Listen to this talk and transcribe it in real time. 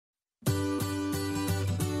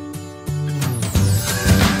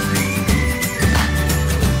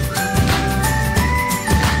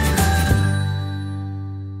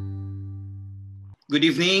Good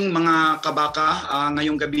evening mga kabaka.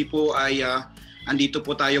 Ngayong gabi po ay andito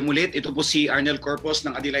po tayo mulit. Ito po si Arnel Corpus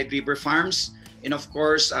ng Adelaide River Farms. And of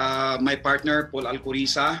course, my partner, Paul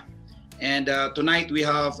Alcoriza. And tonight we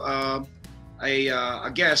have a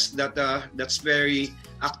guest that's very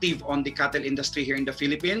active on the cattle industry here in the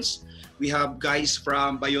Philippines. We have guys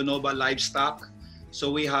from Bionova Livestock.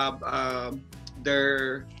 So we have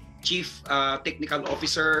their Chief Technical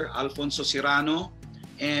Officer, Alfonso Serrano.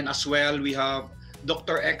 And as well, we have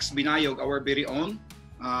Dr. X Binayog, our very own,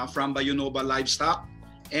 from Bionova Livestock.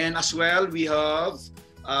 And as well, we have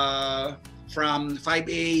from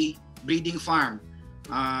 5A Breeding Farm,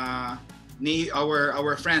 our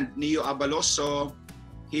friend Neo Abalos. So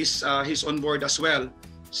he's on board as well.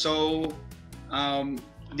 So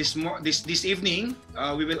this evening,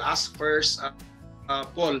 we will ask first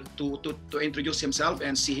Paul to introduce himself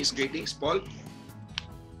and see his greetings. Paul.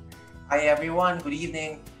 Hi everyone, good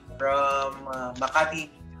evening from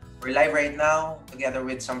Makati. We're live right now together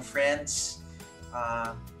with some friends,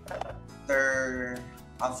 Dr.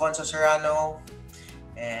 Alfonso Serrano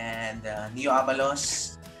and Neo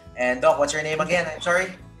Abalos. And Doc, what's your name again? I'm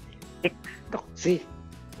sorry? Doc C.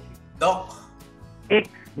 Doc. X.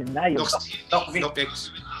 Binayog. Doc V. Doc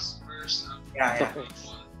X. Yeah.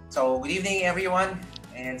 So good evening everyone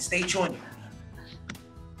and stay tuned.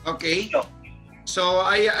 Okay. So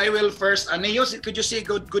I will first, Neo, could you say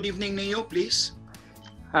good evening, Neo, please?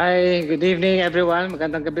 Hi, good evening everyone.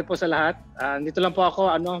 Magandang gabi po sa lahat. Nandito lang po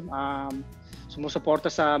ako,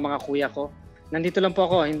 sumusuporta sa mga kuya ko. Nandito lang po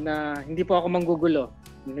ako, hindi po ako manggugulo.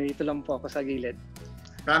 Nandito lang po ako sa gilid.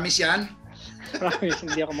 Promise yan? Promise,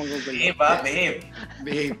 hindi ako manggugulo. Behave.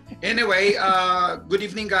 Anyway, good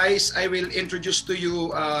evening guys. I will introduce to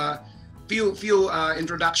you few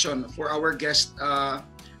introduction for our guest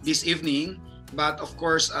this evening. But of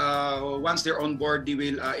course, once they're on board, they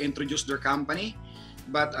will introduce their company.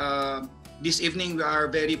 But this evening, we are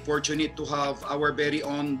very fortunate to have our very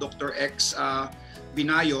own Dr. X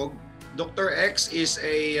Binayog. Dr. X is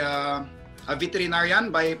a veterinarian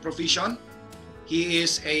by profession. He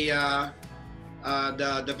is the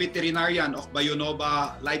veterinarian of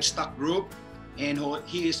Bionova Livestock Group. And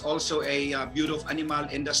he is also a Bureau of Animal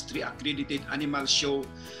Industry accredited animal show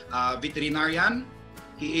veterinarian.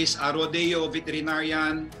 He is a rodeo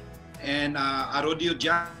veterinarian and a rodeo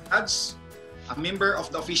judge, a member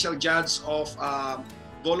of the official judge of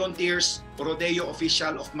Volunteers Rodeo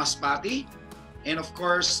Official of Masbate, and of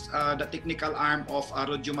course the technical arm of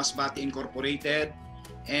Rodeo Masbate Incorporated.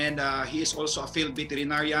 And he is also a field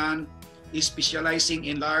veterinarian. He's specializing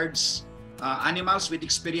in large animals with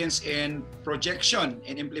experience in projection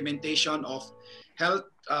and implementation of health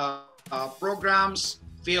programs,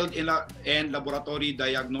 field and laboratory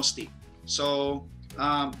diagnostic. So,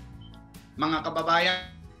 mga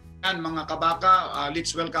kababayan, mga kabaka,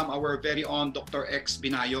 let's welcome our very own Dr. X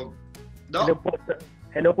Binayog. Doc?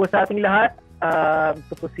 Hello po sa ating lahat.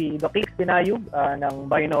 Ito po si Doc X Binayog ng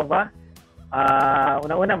Bionova.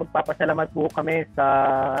 Una-una, magpapasalamat po kami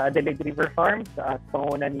sa Adelaide River Farms sa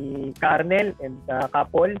panguna ni Carnel and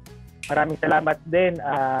Kapol. Maraming salamat din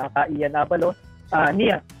kay Ian Abalos.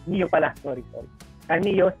 Neo pala, sorry.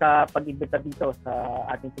 Neo sa pag-imbita dito sa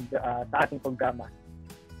ating programa.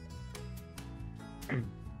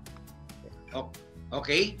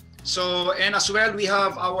 Okay. So, and as well, we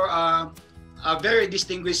have our a very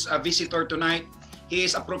distinguished visitor tonight. He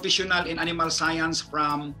is a professional in animal science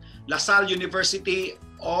from LaSalle University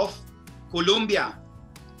of Columbia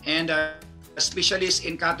and a specialist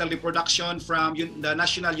in cattle reproduction from the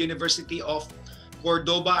National University of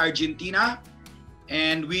Cordoba, Argentina.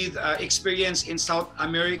 And with experience in South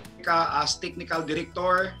America as technical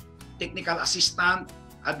director, technical assistant,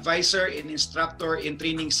 advisor, and instructor in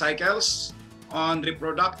training cycles on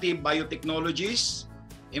reproductive biotechnologies,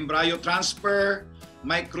 embryo transfer,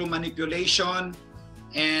 micromanipulation,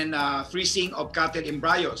 and freezing of cattle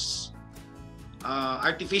embryos,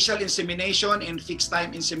 artificial insemination and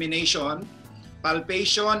fixed-time insemination,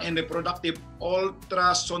 palpation and reproductive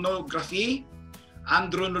ultrasonography,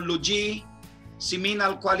 andronology,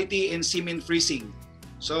 seminal quality and semen freezing.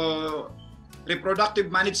 So, reproductive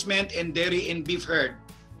management and dairy and beef herd.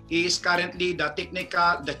 He is currently the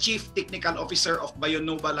Chief Technical Officer of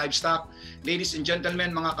Bionova Livestock. Ladies and gentlemen,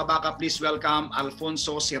 mga kabaka, please welcome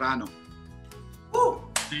Alfonso Serrano. Woo!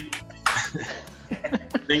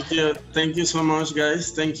 Thank you so much, guys.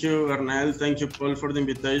 Thank you, Arnel. Thank you, Paul, for the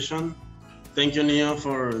invitation. Thank you, Neo,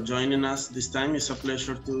 for joining us this time. It's a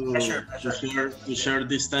pleasure to share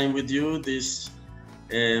this time with you. This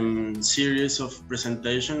series of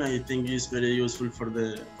presentation, I think, is very useful for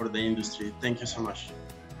the industry. Thank you so much.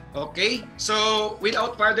 Okay, so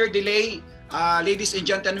without further delay, ladies and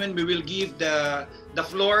gentlemen, we will give the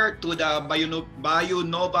floor to the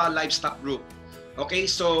BioNova Livestock Group. Okay,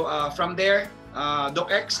 so from there,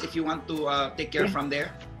 Doc X, if you want to take care from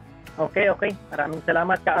there. Okay. Maraming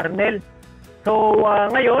salamat ka, Arnel. So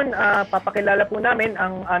ngayon, papakilala po namin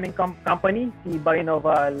ang aming company, si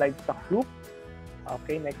BioNova Livestock Group.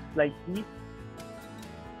 Okay, next slide please.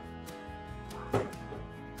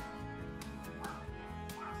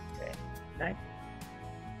 Okay, next.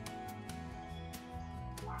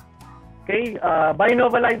 Okay,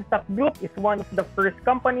 BioNova Livestock Group is one of the first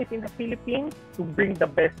companies in the Philippines to bring the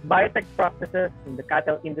best biotech practices in the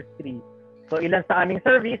cattle industry. So ilan sa aming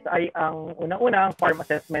service ay ang unang-una ang farm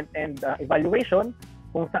assessment and evaluation,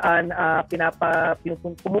 kung saan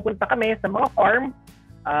pumupunta kami sa mga farm,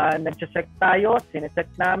 nag-check tayo,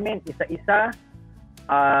 sinecheck namin isa-isa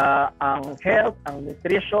ang health, ang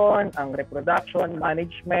nutrition, ang reproduction,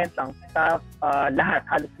 management, ang staff,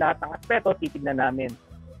 halos lahat ng aspeto titignan namin.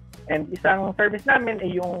 And isang service namin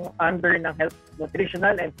ay yung under ng health,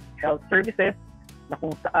 nutritional and health services, na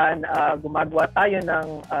kung saan gumagawa tayo ng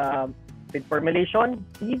feed formulation,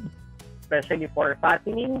 feed, especially for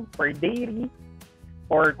fattening, for dairy,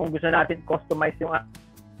 or kung gusto natin customize yung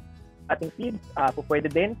ating feeds, pwede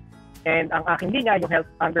din. And ang aking linya, yung health,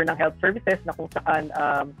 under ng health services, na kung saan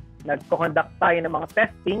nagko-conduct tayo ng mga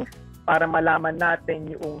testings para malaman natin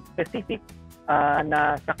yung specific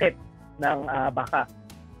na sakit ng baka.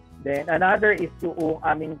 Then another is yung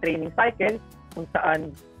aming training cycle, kung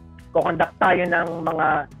saan ko-conduct tayo ng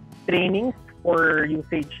mga trainings for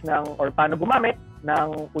usage or paano gumamit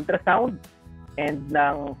ng ultrasound and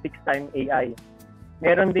ng fixed-time AI.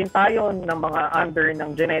 Meron din tayo ng mga under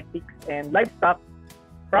ng genetics and livestock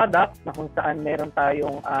products, na kung saan meron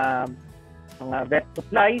tayong mga vet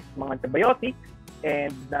supplies, mga antibiotics,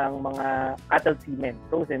 and ng mga cattle semen,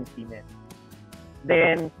 frozen semen.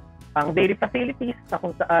 Then ang dairy facilities, na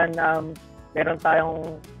kung saan meron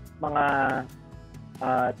tayong mga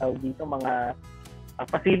mga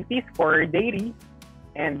facilities for dairy,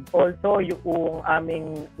 and also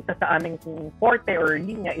yung isa sa aming forte or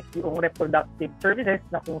linya is yung reproductive services,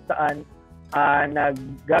 na kung saan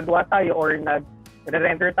naggagawa tayo or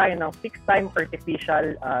nagre-render tayo ng fixed-time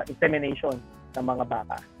artificial insemination ng mga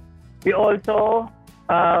baka. We are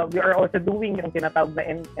also doing yung tinatawag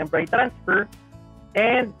na embryo transfer.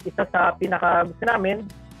 And isa sa pinaka gusto namin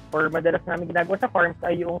or madalas namin ginagawa sa farms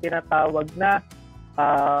ay yung tinatawag na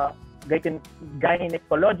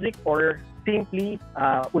gynecologic or simply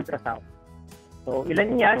ultrasound. So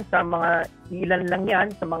ilan lang yan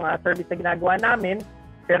sa mga service na ginagawa namin,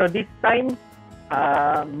 pero this time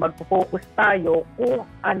magpo-focus tayo kung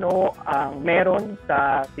ano ang meron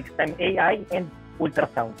sa fixed-time AI and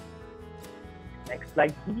ultrasound. Next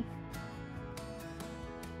slide please.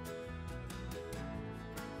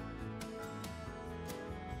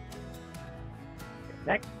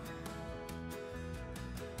 Next.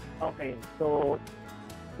 Okay, so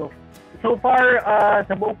far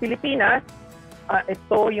sa buong Pilipinas,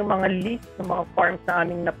 ito yung mga list ng mga farms na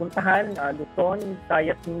aming napuntahan, Luzon,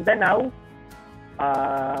 Visayas, Mindanao.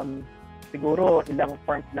 Siguro ilang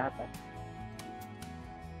farms lahat.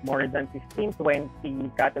 More than 15,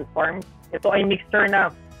 20 cattle farms. Ito ay mixture na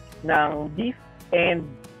ng beef and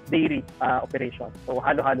dairy operation. So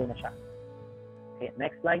halo-halo na siya. Okay,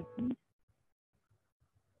 next slide please.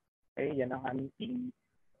 Okay, yan ang aming team.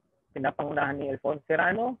 Pinapangunahan ni Alfonso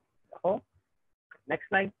Serrano. Ako. Next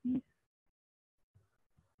slide, please.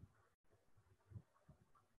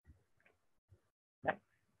 Next.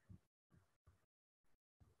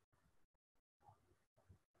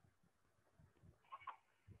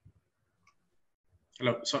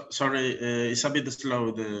 Hello. Sorry, it's a bit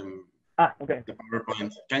slow, okay. The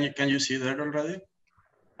PowerPoint. Can you see that already?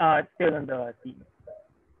 It's still on the team.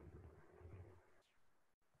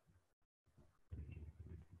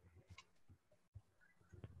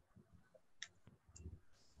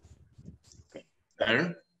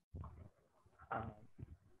 There?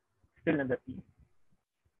 Still in the team.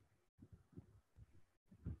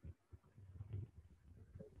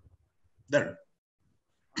 There.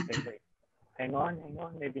 Okay, wait. Hang on,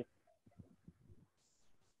 maybe.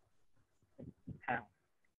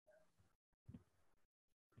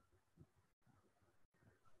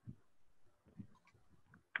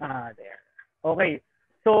 There. Okay.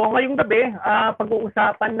 So ngayong gabi,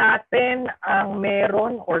 pag-uusapan natin ang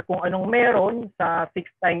meron or kung anong meron sa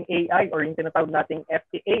fixed-time AI or yung tinatawag nating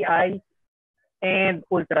FTAI and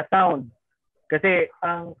ultrasound. Kasi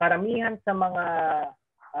ang karamihan sa mga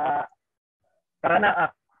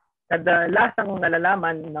kadalasang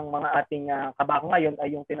nalalaman ng mga ating kabako ngayon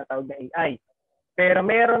ay yung tinatawag na AI. Pero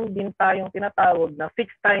meron din tayong tinatawag na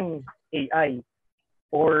fixed time AI.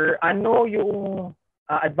 Or ano yung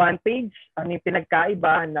advantage, ano yung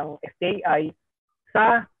pinagkaiba ng FTAI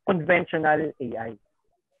sa conventional AI.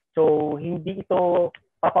 So, hindi ito,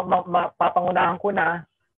 papangunahan ko na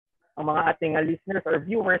ang mga ating listeners or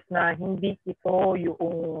viewers na hindi ito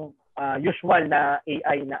yung usual na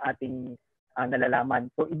AI na ating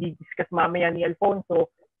nalalaman. So, i-discuss mamaya ni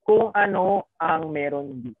Alfonso kung ano ang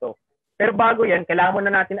meron dito. Pero bago yan, kailangan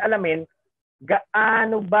muna natin alamin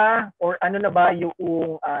gaano ba or ano na ba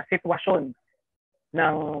yung sitwasyon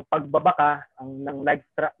ng pagbabaka ng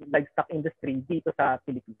livestock industry dito sa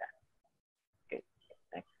Pilipinas. Okay.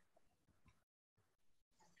 Next.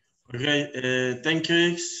 Okay, thank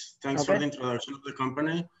you, X. Thanks for the introduction of the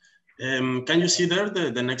company. Can you see there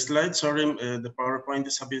the next slide? Sorry, the PowerPoint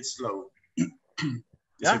is a bit slow.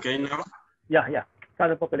 It's okay now? Yeah.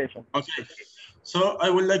 Cattle population. Okay, so I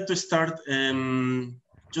would like to start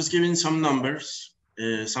just giving some numbers,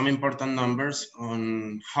 some important numbers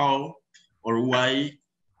on how or why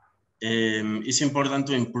it's important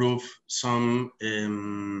to improve some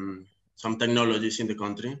technologies in the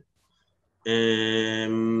country.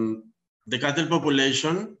 The cattle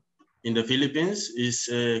population in the Philippines is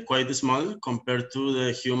quite small compared to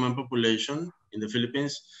the human population in the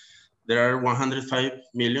Philippines. There are 105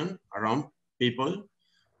 million around people,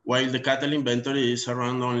 while the cattle inventory is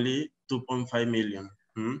around only 2.5 million.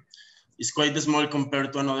 It's quite small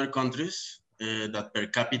compared to other countries that per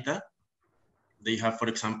capita, they have, for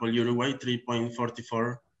example, Uruguay,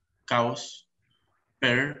 3.44 cows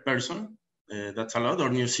per person. That's a lot. Or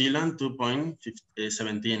New Zealand,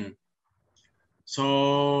 2.17.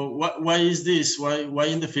 So why is this? Why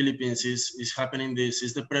in the Philippines is happening this?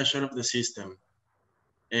 Is the pressure of the system?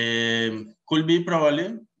 Could be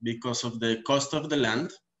probably because of the cost of the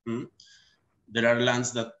land. There are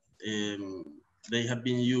lands that they have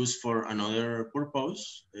been used for another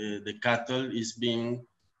purpose. The cattle is being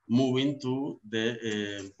moving to the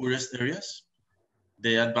poorest areas.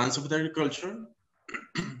 The advance of the agriculture,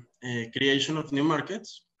 creation of new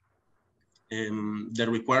markets, the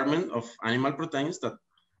requirement of animal proteins that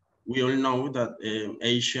we all know that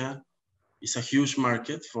Asia is a huge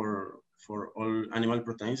market for all animal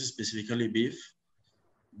proteins, specifically beef.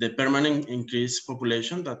 The permanent increased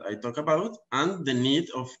population that I talk about, and the need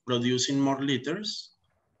of producing more liters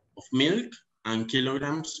of milk and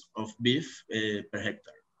kilograms of beef per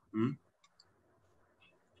hectare.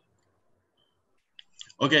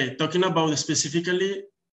 Okay, talking about specifically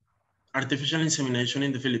artificial insemination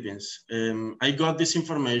in the Philippines. I got this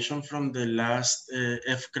information from the last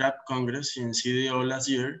FCRAP Congress in CDO last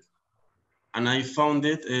year, and I found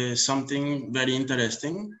it something very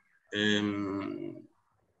interesting.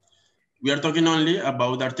 We are talking only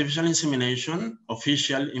about artificial insemination,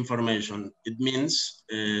 official information. It means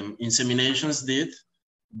inseminations did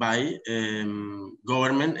by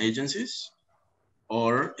government agencies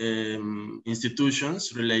or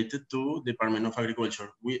institutions related to Department of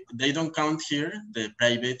Agriculture. They don't count here the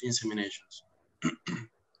private inseminations.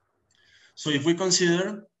 So if we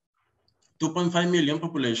consider 2.5 million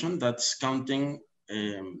population, that's counting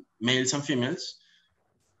males and females,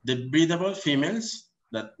 the breedable females,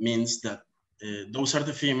 that means that those are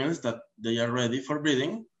the females that they are ready for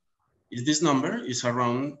breeding. If this number is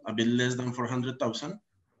around a bit less than 400,000.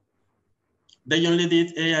 They only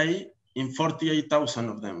did AI in 48,000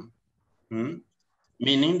 of them,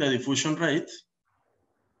 meaning the diffusion rate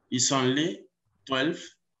is only 12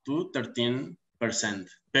 to 13%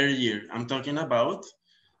 per year. I'm talking about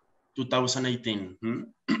 2018.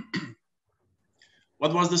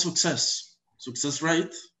 What was the success? Success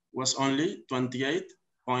rate was only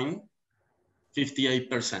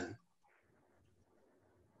 28.58%.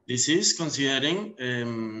 This is considering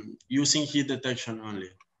using heat detection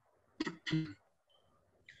only.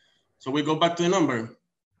 So we go back to the number.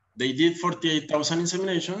 They did 48,000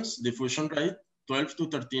 inseminations, diffusion rate 12 to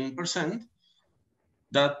 13%.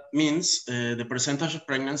 That means the percentage of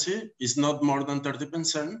pregnancy is not more than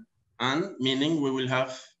 30%, and meaning we will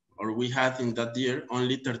have, or we had in that year,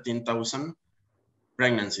 only 13,000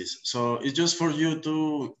 pregnancies. So it's just for you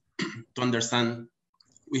to understand.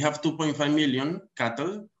 We have 2.5 million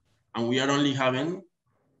cattle, and we are only having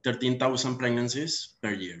 13,000 pregnancies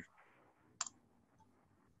per year.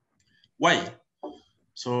 Why?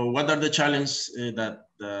 So what are the challenges that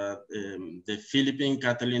the Philippine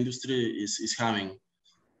cattle industry is having?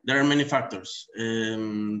 There are many factors,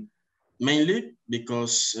 mainly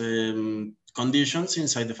because conditions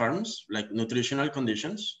inside the farms, like nutritional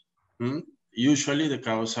conditions. Usually the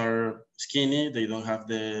cows are skinny, they don't have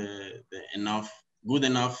the good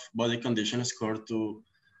enough body condition score to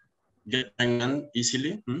get pregnant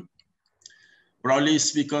easily. Probably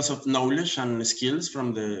it's because of knowledge and skills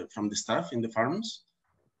from the staff in the farms.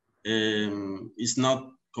 It's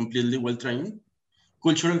not completely well trained.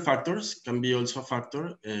 Cultural factors can be also a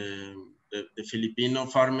factor. The Filipino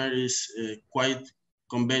farmer is quite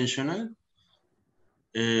conventional.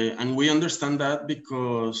 And we understand that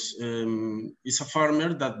because it's a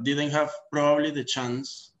farmer that didn't have probably the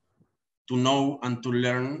chance to know and to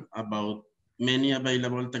learn about many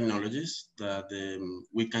available technologies that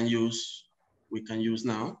we can use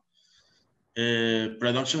now.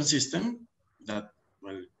 Production system that,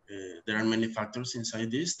 well, there are many factors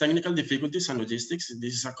inside this. Technical difficulties and logistics.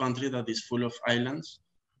 This is a country that is full of islands.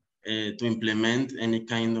 To implement any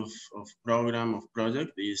kind of program, of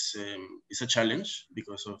project is a challenge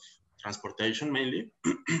because of transportation mainly.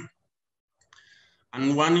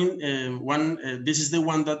 And this is the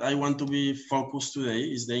one that I want to be focused today,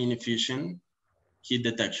 is the inefficient heat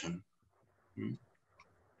detection.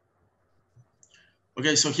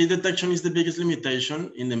 Okay, so heat detection is the biggest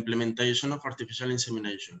limitation in the implementation of artificial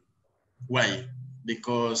insemination. Why?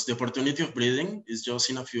 Because the opportunity of breeding is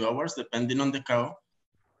just in a few hours, depending on the cow.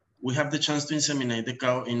 We have the chance to inseminate the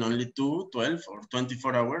cow in only 2, 12, or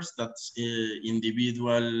 24 hours. That's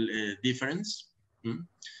individual difference.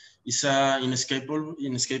 It's an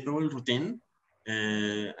inescapable routine,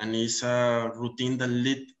 and it's a routine that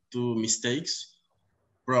leads to mistakes.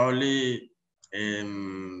 Probably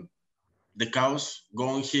the cows go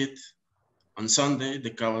on heat on Sunday,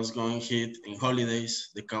 the cows go on heat in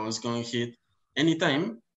holidays, the cows go on heat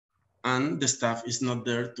anytime, and the staff is not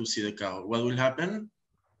there to see the cow. What will happen?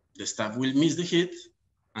 The staff will miss the heat,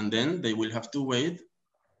 and then they will have to wait,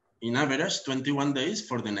 in average, 21 days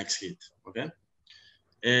for the next heat, okay?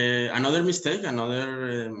 Another mistake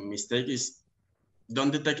is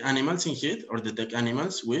don't detect animals in heat or detect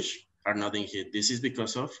animals which are not in heat. This is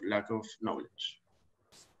because of lack of knowledge.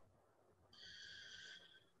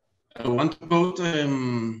 I want to quote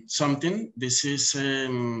something. This is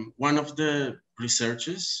one of the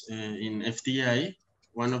researchers in FTI,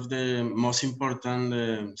 one of the most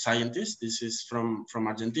important scientists. This is from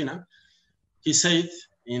Argentina. He said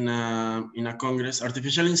in a congress,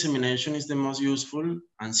 artificial insemination is the most useful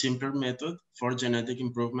and simpler method for genetic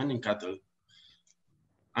improvement in cattle.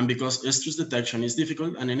 And because estrus detection is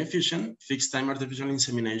difficult and inefficient, fixed time artificial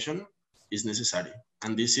insemination is necessary.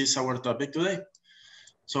 And this is our topic today.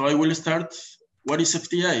 So I will start, what is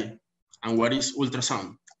FTI and what is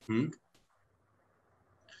ultrasound?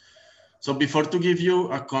 So before to give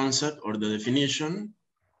you a concept or the definition,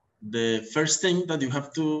 the first thing that you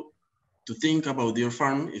have to think about your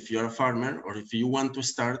farm, if you're a farmer or if you want to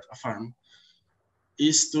start a farm,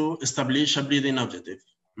 is to establish a breeding objective.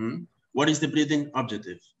 What is the breeding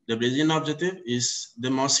objective? The breeding objective is the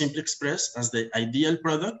most simply expressed as the ideal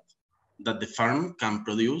product that the farm can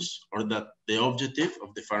produce, or that the objective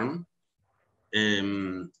of the farm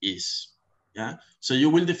is. Yeah. So you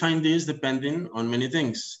will define this depending on many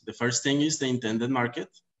things. The first thing is the intended market.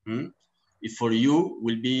 If for you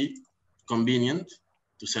will be convenient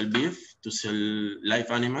to sell beef, to sell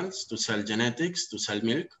live animals, to sell genetics, to sell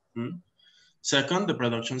milk. Second, the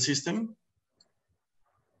production system.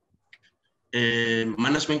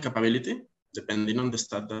 Management capability, depending on the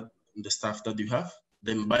staff that you have.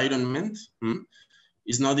 The environment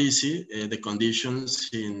is not easy. The conditions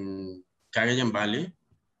in Cagayan Valley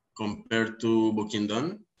compared to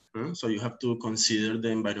Bukidnon. So you have to consider the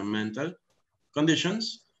environmental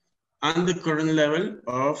conditions and the current level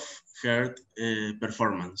of herd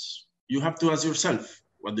performance. You have to ask yourself,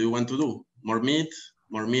 what do you want to do? More meat,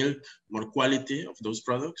 more milk, more quality of those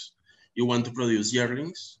products? You want to produce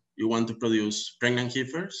yearlings? You want to produce pregnant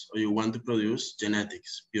heifers? Or you want to produce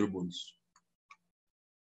genetics, pure bulls?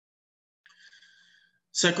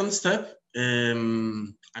 Second step,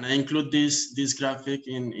 and I include this graphic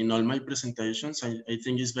in all my presentations. I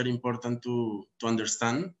think it's very important to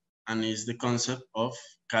understand, and is the concept of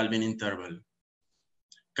calving interval.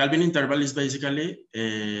 Calving interval is basically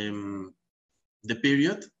the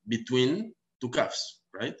period between two calves,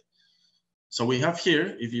 right? So we have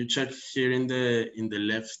here, if you check here in the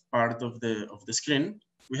left part of the screen,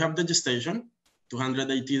 we have the gestation,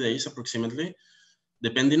 280 days approximately,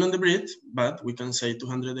 depending on the breed, but we can say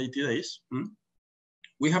 280 days.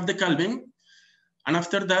 We have the calving, and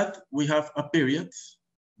after that, we have a period,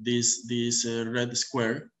 this red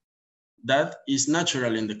square, that is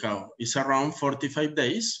natural in the cow. It's around 45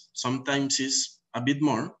 days. Sometimes it's a bit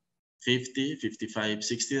more, 50, 55,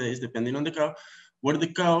 60 days, depending on the cow, where the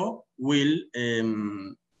cow will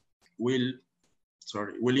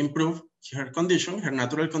improve her condition, her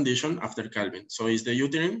natural condition after calving. So it's the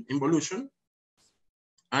uterine involution,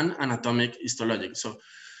 and anatomic histologic. So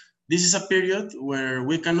this is a period where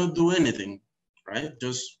we cannot do anything, right?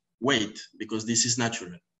 Just wait, because this is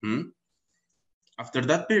natural. After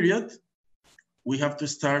that period, we have to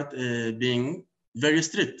start being very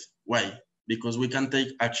strict. Why? Because we can take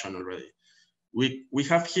action already. We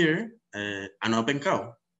have here an open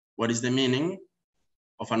cow. What is the meaning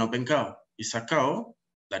of an open cow? It's a cow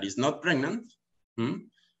that is not pregnant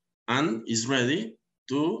and is ready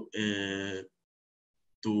to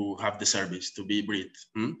have the service, to be bred.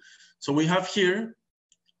 So we have here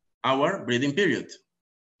our breeding period,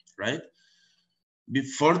 right?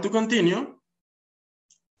 Before to continue,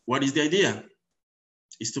 what is the idea?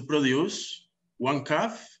 Is to produce 1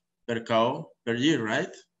 calf per cow per year,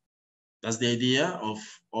 right? That's the idea of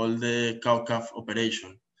all the cow-calf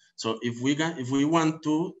operation. So if we want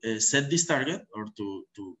to set this target, or to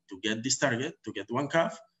get this target, to get 1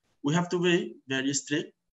 calf, we have to be very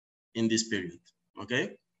strict in this period,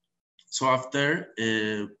 okay? So after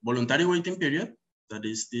a voluntary waiting period, that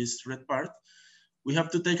is this red part, we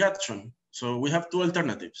have to take action. So we have 2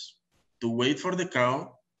 alternatives: to wait for the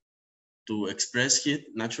cow to express heat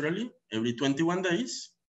naturally every 21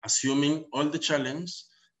 days, assuming all the challenge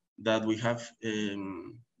that we have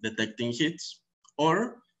detecting heats,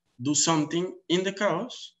 or do something in the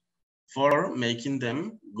cows for making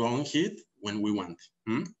them go on heat when we want.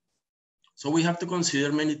 So we have to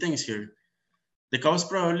consider many things here. The cows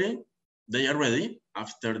probably, they are ready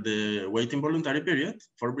after the waiting voluntary period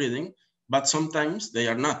for breeding, but sometimes they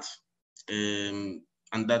are not.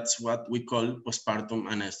 And that's what we call postpartum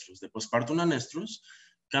anestrus. The postpartum anestrus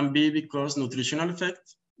can be because nutritional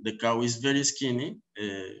effect. The cow is very skinny,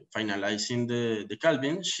 finalizing the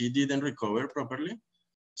calving. She didn't recover properly.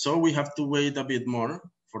 So we have to wait a bit more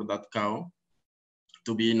for that cow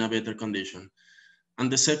to be in a better condition.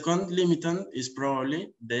 And the second limitant is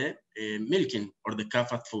probably the milking, or the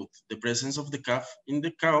calf at food. The presence of the calf in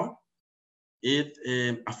the cow, it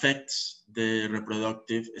affects the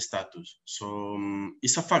reproductive status. So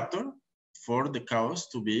it's a factor for the cows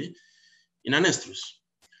to be in an estrus.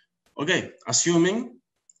 Okay, assuming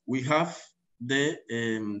we have the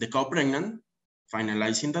cow pregnant,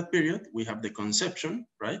 finalizing that period, we have the conception,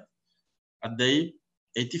 right? At day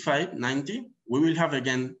 85, 90, we will have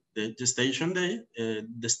again the gestation day,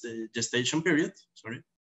 the gestation period, sorry,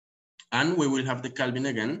 and we will have the calving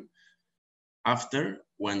again after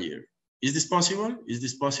 1 year. Is this possible? Is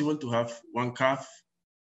this possible to have 1 calf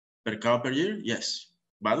per cow per year? Yes,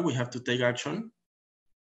 but we have to take action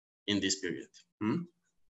in this period.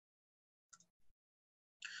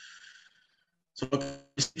 So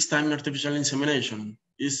time artificial insemination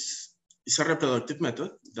is a reproductive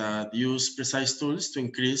method that uses precise tools to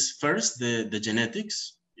increase first the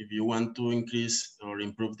genetics. If you want to increase or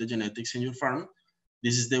improve the genetics in your farm,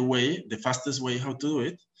 this is the way, the fastest way how to do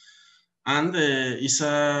it. And it's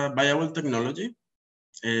a viable technology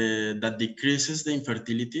that decreases the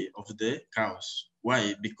infertility of the cows.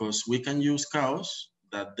 Why? Because we can use cows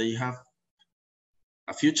that they have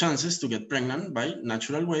a few chances to get pregnant by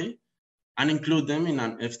natural way, and include them in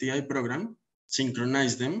an FTI program,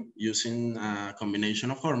 synchronize them using a combination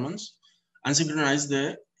of hormones, and synchronize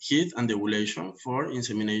the heat and the ovulation for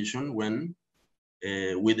insemination when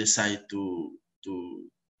we decide to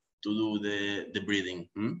do the breeding.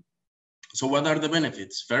 So what are the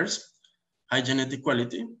benefits? First, high genetic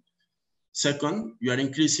quality. Second, you are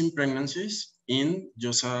increasing pregnancies in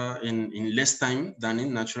less time than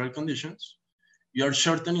in natural conditions. You are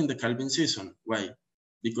shortening the calving season. Why?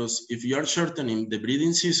 Because if you are shortening the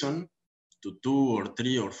breeding season to 2 or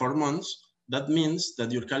 3 or 4 months, that means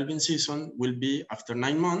that your calving season will be after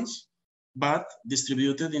 9 months, but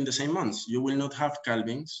distributed in the same months. You will not have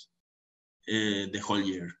calvings the whole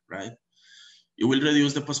year, right? You will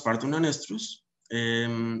reduce the postpartum anestrus.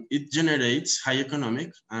 It generates high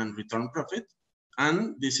economic and return profit.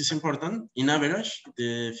 And this is important, in average,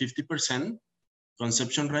 the 50%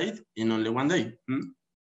 conception rate in only 1 day.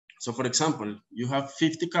 So for example, you have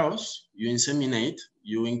 50 cows, you inseminate,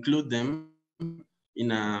 you include them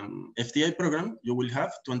in an FTI program, you will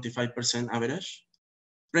have 25% average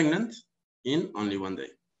pregnant in only 1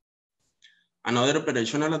 day. Another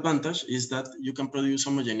operational advantage is that you can produce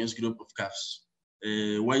homogeneous group of calves.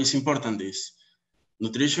 Why is important this?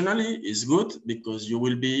 Nutritionally is good because you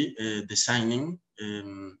will be designing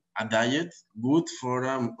a diet good for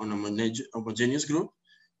an homogeneous group.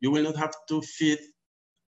 You will not have to feed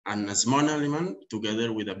a small animal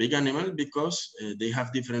together with a big animal because they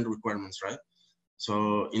have different requirements, right?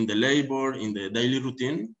 So in the labor, in the daily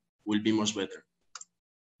routine, will be much better.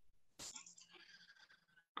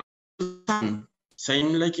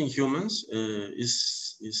 same like in humans,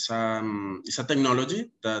 is a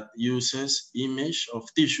technology that uses image of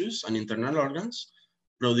tissues and internal organs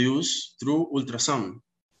produced through ultrasound,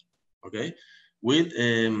 okay, with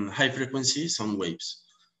high frequency sound waves.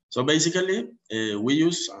 So basically, we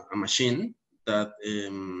use a machine that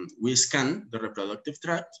we scan the reproductive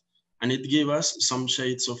tract, and it gives us some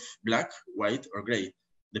shades of black, white, or gray.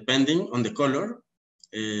 Depending on the color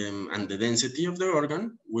and the density of the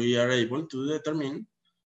organ, we are able to determine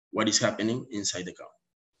what is happening inside the cow.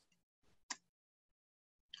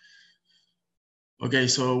 Okay,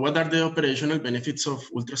 so what are the operational benefits of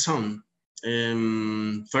ultrasound?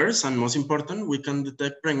 First and most important, we can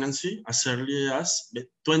detect pregnancy as early as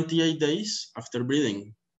 28 days after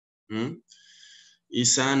breeding.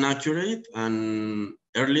 It's an accurate and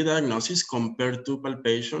early diagnosis compared to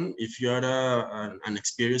palpation. If you are an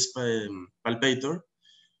experienced palpator,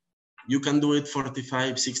 you can do it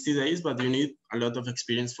 45, 60 days, but you need a lot of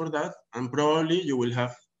experience for that. And probably you will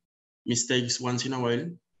have mistakes once in a while.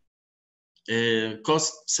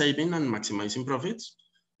 Cost saving and maximizing profits.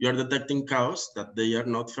 You are detecting cows that they are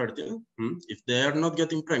not fertile. If they are not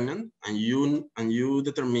getting pregnant and you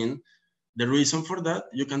determine the reason for that,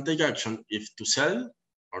 you can take action if to sell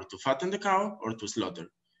or to fatten the cow or to slaughter.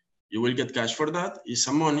 You will get cash for that. It's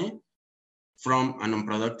some money from an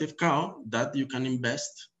unproductive cow that you can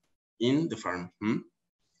invest in the farm.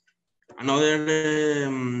 Another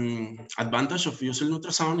advantage of using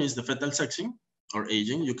ultrasound is the fetal sexing or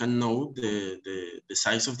aging. You can know the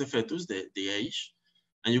size of the fetus, the age,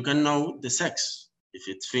 and you can know the sex, if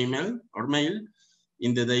it's female or male,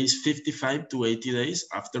 in the days 55 to 80 days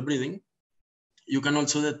after breeding. You can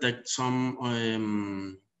also detect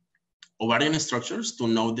some ovarian structures to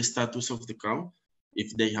know the status of the cow,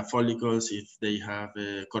 if they have follicles, if they have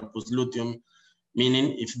corpus luteum,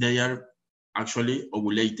 meaning if they are actually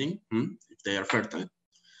ovulating, if they are fertile.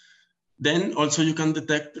 Then also you can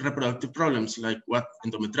detect reproductive problems like what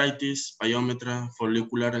endometritis, pyometra,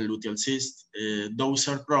 follicular and luteal cyst. Those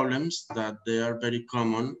are problems that they are very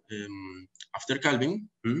common after calving.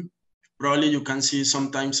 Probably you can see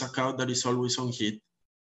sometimes a cow that is always on heat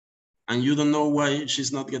and you don't know why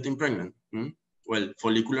she's not getting pregnant. Well,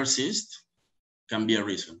 follicular cyst can be a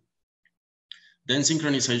reason. Then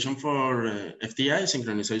synchronization for FTI,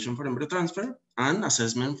 synchronization for embryo transfer, and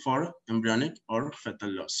assessment for embryonic or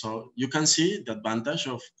fetal loss. So you can see the advantage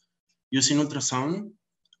of using ultrasound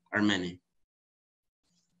are many.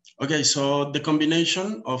 Okay, so the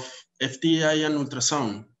combination of FTI and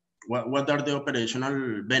ultrasound, what are the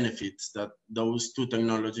operational benefits that those two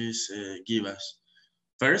technologies give us?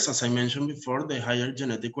 First, as I mentioned before, the higher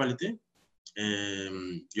genetic quality.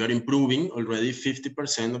 You are improving already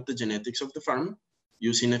 50% of the genetics of the farm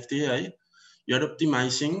using FTI. You are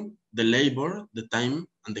optimizing the labor, the time,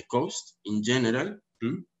 and the cost in general.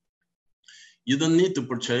 You don't need to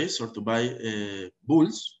purchase or to buy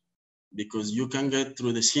bulls because you can get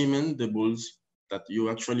through the semen the bulls that you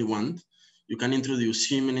actually want. You can introduce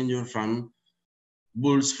semen in your farm,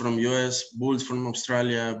 bulls from US, bulls from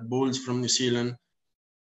Australia, bulls from New Zealand,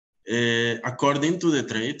 according to the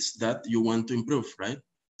traits that you want to improve, right?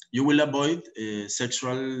 You will avoid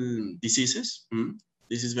sexual diseases.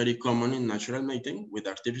 This is very common in natural mating. With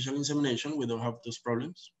artificial insemination, we don't have those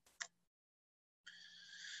problems.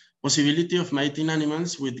 Possibility of mating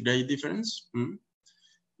animals with great difference.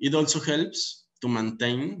 It also helps to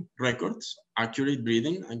maintain records, accurate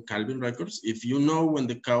breeding and calving records. If you know when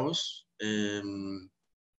the cows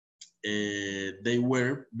they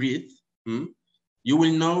were bred, you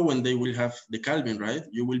will know when they will have the calving, right?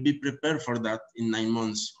 You will be prepared for that in 9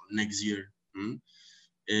 months next year.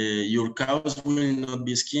 Your cows will not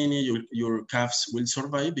be skinny, your calves will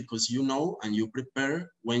survive because you know and you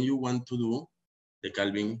prepare when you want to do the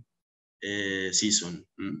calving season.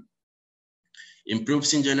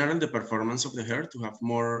 Improves in general the performance of the herd to have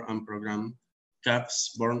more unprogrammed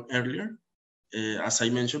calves born earlier. As I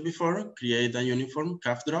mentioned before, create a uniform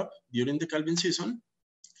calf drop during the calving season.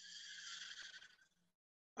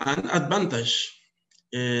 An advantage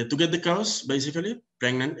to get the cows basically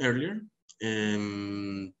pregnant earlier.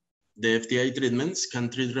 The FTI treatments can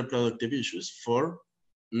treat reproductive issues for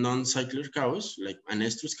non-cycler cows like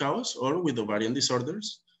anestrus cows or with ovarian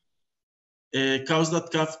disorders. Cows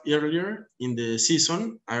that calf earlier in the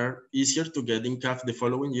season are easier to get in calf the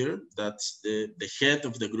following year. That's the head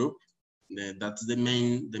of the group. That's the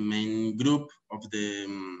main group of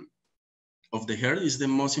the herd is the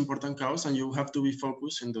most important cows, and you have to be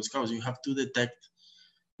focused on those cows. You have to detect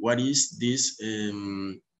what is this,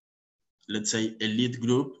 let's say, elite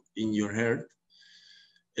group in your herd.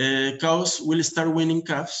 Cows will start weaning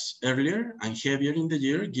calves earlier and heavier in the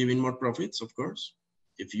year, giving more profits, of course.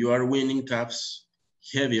 If you are weaning calves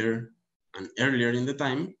heavier and earlier in the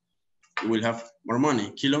time, you will have more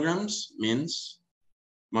money. Kilograms means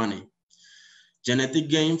money. Genetic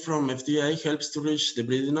gain from FTI helps to reach the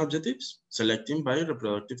breeding objectives, selecting by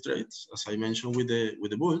reproductive traits, as I mentioned with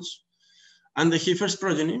the bulls. And the heifers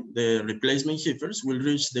progeny, the replacement heifers, will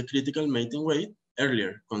reach the critical mating weight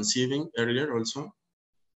earlier, conceiving earlier also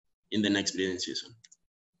in the next breeding season.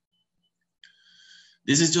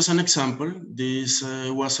 This is just an example. This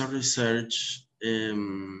was a research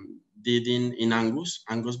did in Angus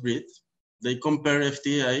breed. They compare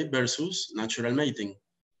FTI versus natural mating.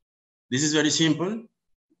 This is very simple.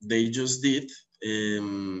 They just did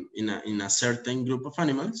in a certain group of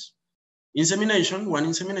animals, one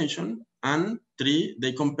insemination, and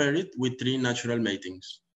they compare it with 3 natural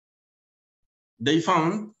matings. They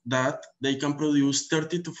found that they can produce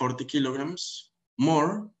 30 to 40 kilograms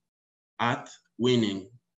more at weaning,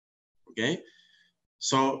 okay?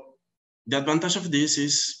 So the advantage of this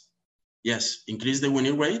is, yes, increase the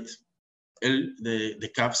weaning weight, the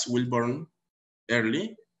calves will born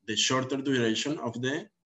early, the shorter duration of the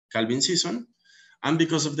calving season, and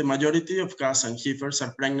because of the majority of calves and heifers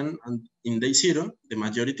are pregnant and in day 0, the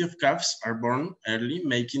majority of calves are born early,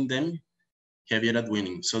 making them heavier at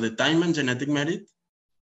weaning. So the time and genetic merit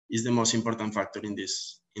is the most important factor in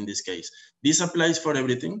this case. This applies for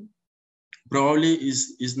everything. Probably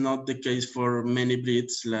is not the case for many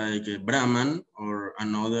breeds like Brahman or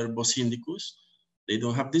another Bos indicus. They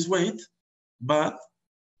don't have this weight, but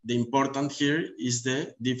the important here is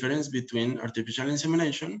the difference between artificial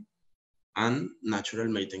insemination and natural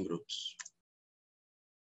mating groups.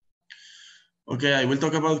 Okay, I will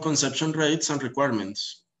talk about conception rates and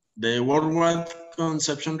requirements. The worldwide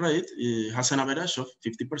conception rate has an average of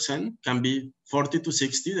 50%, can be 40 to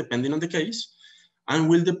 60 depending on the case, and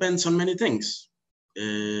will depend on many things.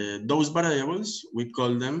 Those variables, we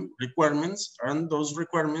call them requirements, and those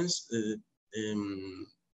requirements,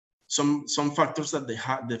 some factors that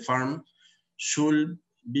the farm should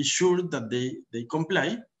be sure that they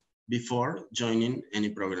comply before joining any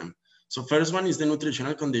program. So first one is the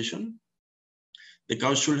nutritional condition. The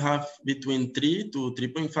cow should have between 3 to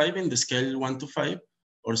 3.5 in the scale 1 to 5,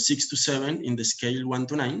 or 6 to 7 in the scale 1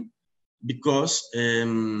 to 9, because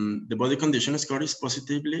the body condition score is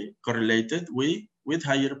positively correlated with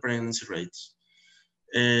higher pregnancy rates.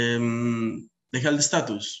 The health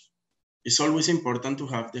status. It's always important to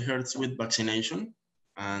have the herds with vaccination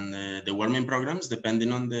and the worming programs,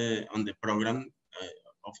 depending on the program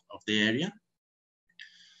of the area.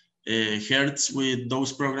 Herds with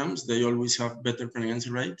those programs, they always have better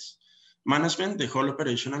pregnancy rates. Management, the whole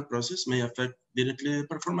operational process may affect directly the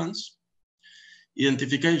performance.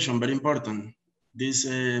 Identification, very important. This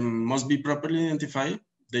must be properly identified.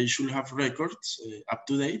 They should have records up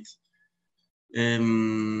to date,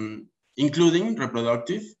 including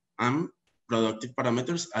reproductive and productive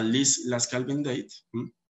parameters, at least last calving date.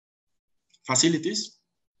 Facilities.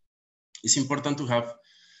 It's important to have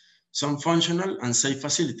some functional and safe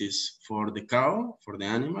facilities for the cow, for the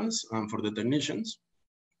animals, and for the technicians.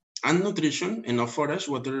 And nutrition, enough forage,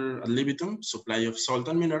 water ad libitum, supply of salt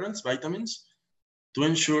and minerals, vitamins, to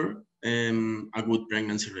ensure a good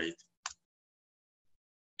pregnancy rate.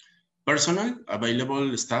 Personnel,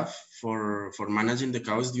 available staff for managing the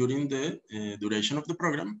cows during the duration of the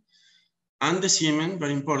program. And the semen,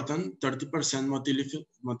 very important, 30%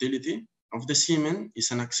 motility of the semen is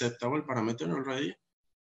an acceptable parameter already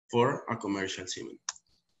for a commercial semen.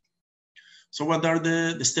 So what are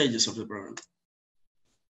the stages of the program?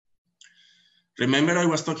 Remember I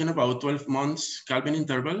was talking about 12 months calving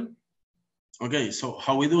interval? Okay, so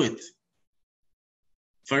how we do it?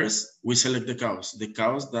 First, we select the cows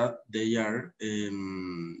that they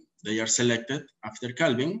are selected after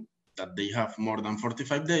calving, that they have more than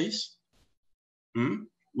 45 days.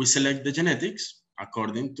 We select the genetics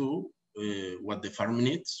according to what the farm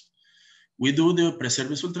needs. We do the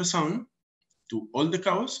pre-service ultrasound to all the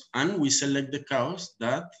cows, and we select the cows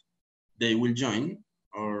that they will join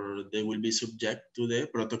or they will be subject to the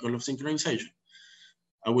protocol of synchronization.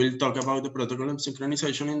 I will talk about the protocol of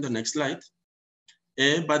synchronization in the next slide.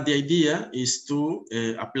 But the idea is to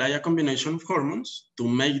apply a combination of hormones to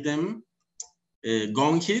make them go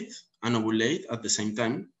on heat and ovulate at the same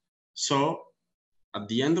time. So at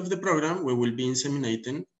the end of the program, we will be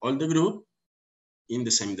inseminating all the group in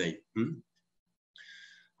the same day.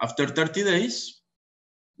 After 30 days,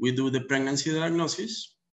 we do the pregnancy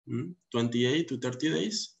diagnosis, 28 to 30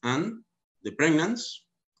 days, and the pregnants,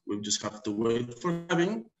 we just have to wait for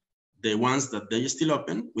having. The ones that they still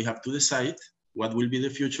open, we have to decide what will be the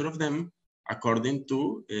future of them according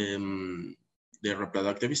to the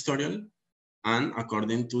reproductive historial and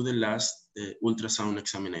according to the last ultrasound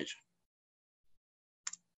examination.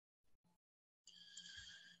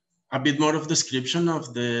 A bit more of description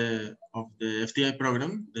of the FTI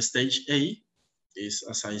program. The stage A is,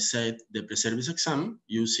 as I said, the pre-service exam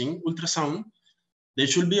using ultrasound. They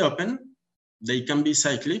should be open. They can be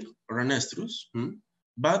cyclic or anestrus,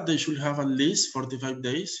 but they should have at least 45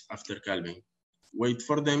 days after calving. Wait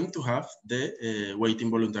for them to have the waiting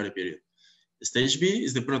voluntary period. Stage B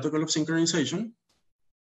is the protocol of synchronization.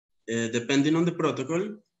 Depending on the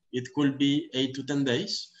protocol, it could be 8 to 10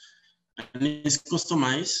 days. And it's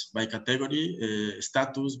customized by category,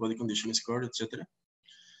 status, body condition score, etc.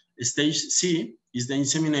 Stage C is the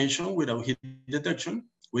insemination without heat detection.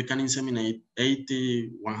 We can inseminate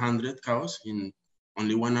 80, 100 cows in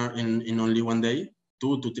only 1 hour, in only 1 day,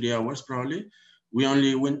 2 to 3 hours probably. We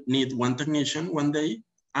only need 1 technician 1 day,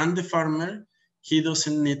 and the farmer, he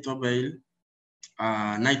doesn't need to avail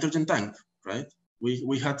a nitrogen tank, right?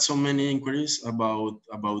 We had so many inquiries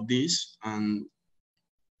about this, and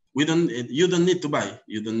you don't need to buy.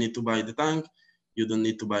 You don't need to buy the tank. You don't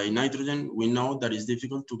need to buy nitrogen. We know that it's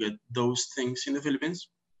difficult to get those things in the Philippines.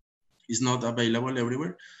 It's not available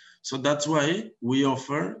everywhere. So that's why we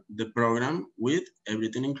offer the program with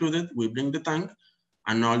everything included. We bring the tank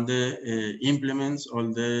and all the implements,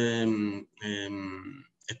 all the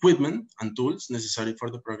equipment and tools necessary for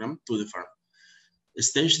the program to the farm.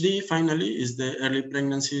 Stage D, finally, is the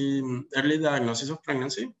early diagnosis of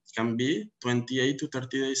pregnancy. It can be 28 to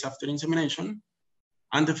 30 days after insemination,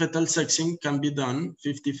 and the fetal sexing can be done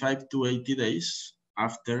 55 to 80 days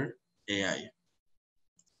after AI.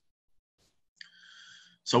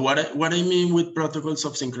 So what I mean with protocols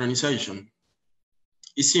of synchronization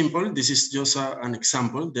is simple. This is just an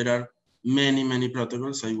example. There are many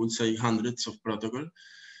protocols. I would say hundreds of protocols.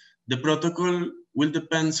 The protocol will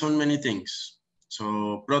depend on many things.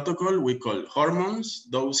 So protocol we call hormones,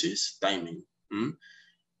 doses, timing.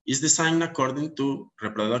 Is designed according to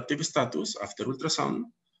reproductive status after ultrasound.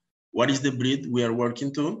 What is the breed we are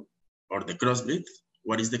working to, or the crossbreed?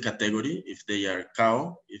 What is the category? If they are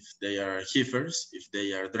cow, if they are heifers, if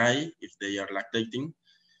they are dry, if they are lactating.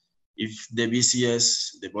 If the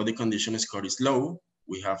BCS, the body condition score, is low,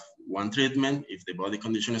 we have 1 treatment. If the body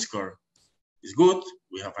condition score is good,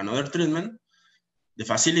 we have another treatment. The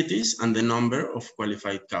facilities and the number of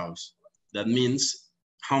qualified cows. That means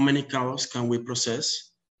how many cows can we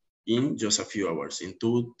process in just a few hours, in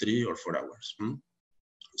 2, 3, or 4 hours.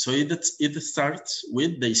 So it starts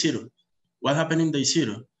with day 0. What happened in day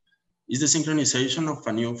 0 is the synchronization of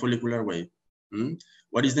a new follicular wave.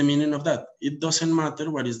 What is the meaning of that? It doesn't matter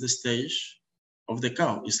what is the stage of the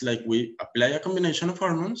cow. It's like we apply a combination of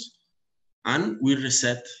hormones and we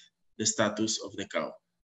reset the status of the cow.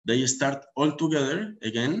 They start all together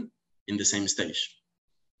again in the same stage.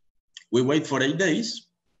 We wait for 8 days.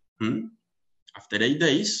 After 8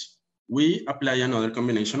 days, we apply another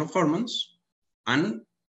combination of hormones. And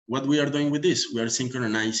what we are doing with this, we are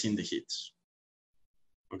synchronizing the heats.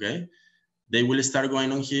 Okay? They will start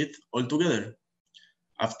going on heat all together.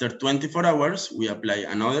 After 24 hours, we apply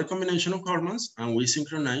another combination of hormones and we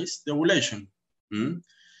synchronize the ovulation.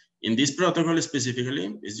 In this protocol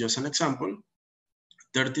specifically, it's just an example,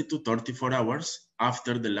 30 to 34 hours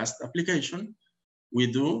after the last application,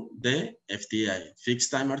 we do the FTI,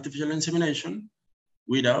 fixed time artificial insemination,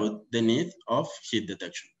 without the need of heat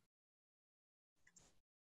detection.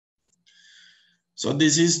 So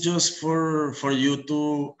this is just for you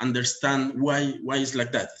to understand why it's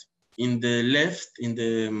like that. In the left, in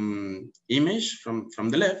the image from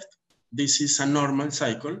the left, this is a normal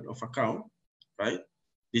cycle of a cow, right?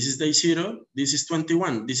 This is day 0, this is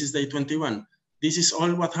 21, this is day 21. This is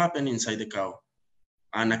all what happened inside the cow.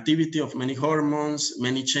 An activity of many hormones,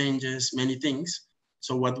 many changes, many things.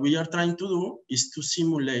 So what we are trying to do is to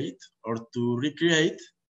simulate or to recreate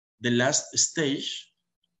the last stage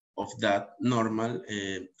of that normal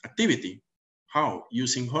activity. How?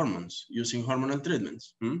 Using hormones, using hormonal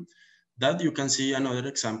treatments. That you can see another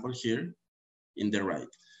example here in the right.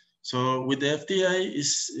 So with the FTI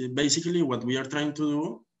is basically what we are trying to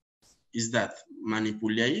do is that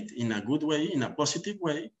manipulate in a good way, in a positive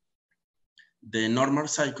way, the normal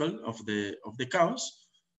cycle of the cows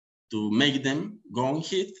to make them go on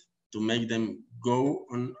heat, to make them go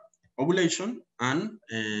on ovulation, and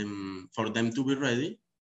for them to be ready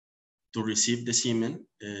to receive the semen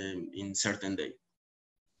in certain day.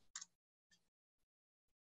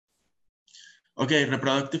 Okay,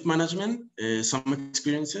 reproductive management, some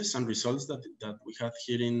experiences and results that we have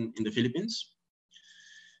here in the Philippines.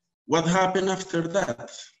 What happened after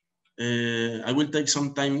that? I will take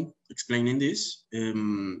some time explaining this.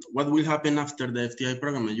 What will happen after the FTI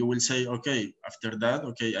program? You will say, okay, after that,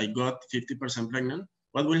 okay, I got 50% pregnant.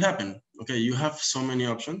 What will happen? Okay, you have so many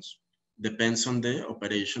options, depends on the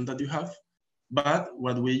operation that you have. But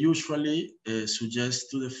what we usually suggest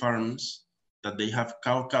to the farms that they have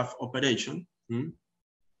cow-calf operation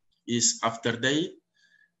is after day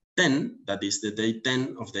 10, that is the day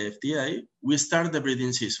 10 of the FTI, we start the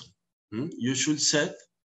breeding season. You should set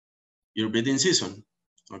your breeding season,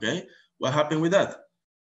 okay? What happened with that?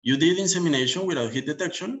 You did insemination without heat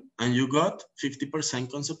detection and you got 50%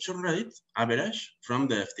 conception rate average from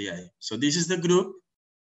the FTI. So this is the group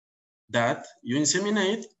that you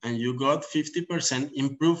inseminate and you got 50%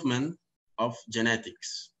 improvement of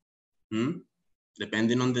genetics,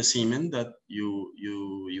 depending on the semen that you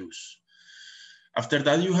use. After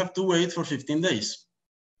that, you have to wait for 15 days.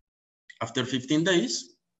 After 15 days,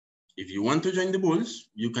 if you want to join the bulls,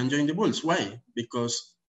 you can join the bulls. Why?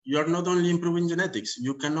 Because you are not only improving genetics,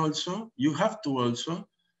 you have to also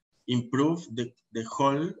improve the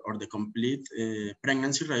whole or the complete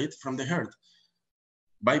pregnancy rate from the herd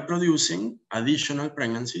by producing additional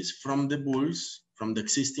pregnancies from the bulls, from the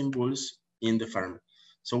existing bulls in the farm.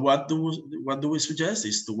 So what do we suggest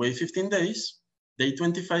is to wait 15 days. Day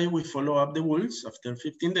 25, we follow up the bulls. After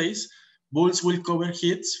 15 days, bulls will cover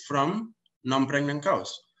heads from non-pregnant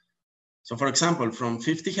cows. So for example, from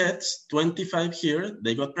 50 heads, 25 here,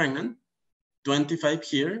 they got pregnant. 25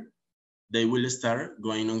 here, they will start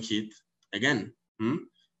going on heat again.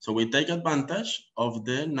 So we take advantage of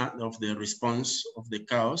the response of the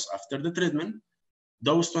cows after the treatment.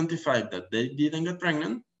 Those 25 that they didn't get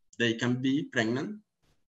pregnant, they can be pregnant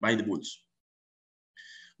by the bulls.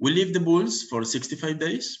 We leave the bulls for 65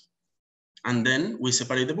 days and then we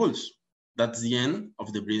separate the bulls. That's the end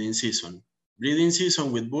of the breeding season. Breeding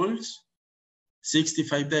season with bulls,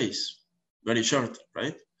 65 days, very short,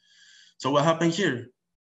 right? So what happened here?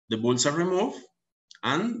 The bulls are removed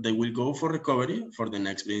and they will go for recovery for the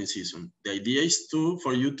next breeding season. The idea is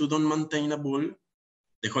for you to don't maintain a bull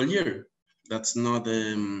the whole year. That's not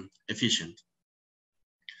efficient.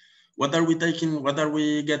 What are we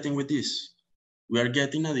getting with this? We are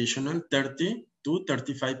getting additional 30 to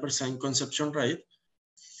 35% conception rate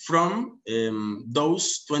from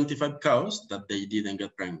those 25 cows that they didn't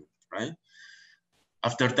get pregnant, right?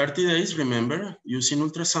 After 30 days, remember, using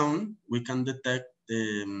ultrasound, we can detect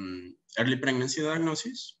the early pregnancy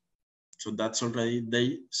diagnosis. So that's already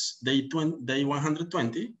day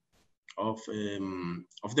 120 of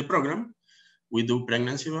the program. We do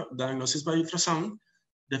pregnancy diagnosis by ultrasound.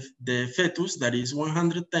 The fetus that is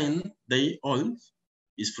 110 days old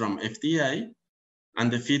is from FTI, and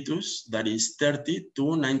the fetus that is 30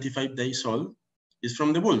 to 95 days old is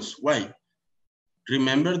from the bulls. Why?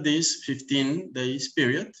 Remember this 15 days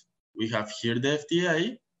period. We have here the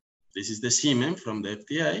FTI. This is the semen from the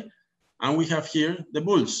FTI. And we have here the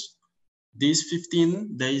bulls. This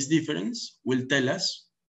 15 days difference will tell us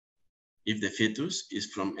if the fetus is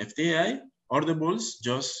from FTI or the bulls,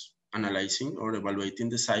 just analyzing or evaluating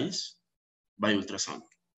the size by ultrasound.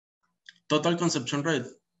 Total conception rate.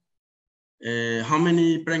 How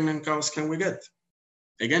many pregnant cows can we get?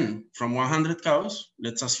 Again, from 100 cows,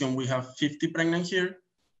 let's assume we have 50 pregnant here,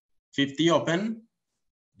 50 open.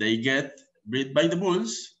 They get bred by the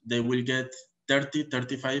bulls. They will get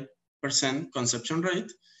 30-35% conception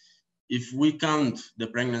rate. If we count the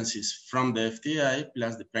pregnancies from the FTI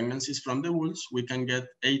plus the pregnancies from the bulls, we can get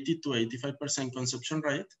 80 to 85% conception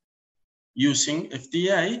rate using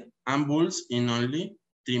FTI and bulls in only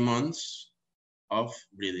 3 months of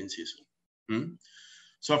breeding season.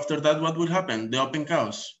 So after that, what will happen? The open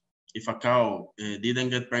cows. If a cow didn't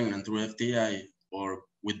get pregnant through FTI or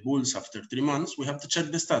with bulls after 3 months, we have to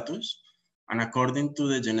check the status. And according to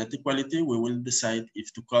the genetic quality, we will decide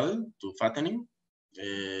if to cull to fattening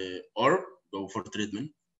or go for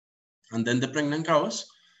treatment. And then the pregnant cows,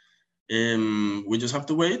 we just have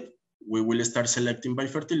to wait. We will start selecting by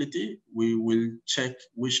fertility. We will check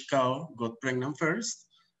which cow got pregnant first,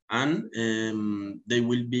 and they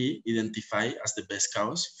will be identified as the best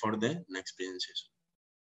cows for the next breeding season.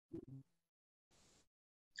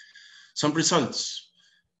 Some results.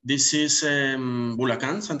 This is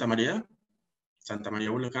Bulacan, Santa Maria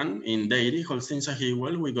Bulacan. In dairy, Holstein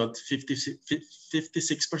Sahiwal, we got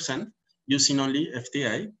 56% using only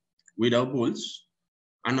FTI without bulls.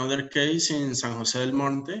 Another case in San Jose del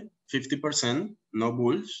Monte, 50%, no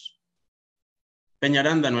bulls.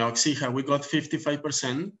 Peñaranda, Nueva Oxija, we got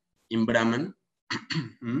 55% in Brahman.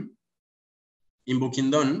 In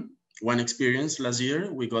Bukindon, one experience last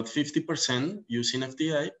year, we got 50% using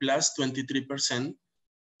FTI plus 23%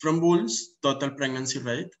 from bulls, total pregnancy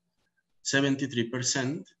rate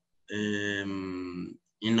 73%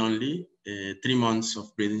 in only 3 months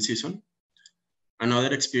of breeding season.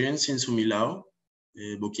 Another experience in Sumilao,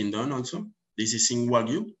 Bukindon also. This is in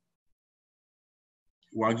Wagyu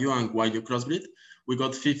and Wagyu crossbreed. We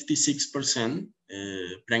got 56%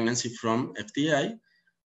 pregnancy from FTI,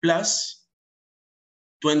 plus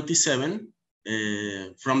 27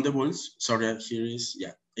 from the bulls. Sorry, here is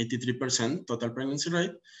 83% total pregnancy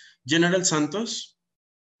rate. General Santos,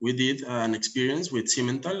 we did an experience with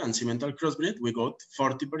Cimental and Cimental crossbreed. We got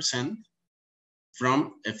 40%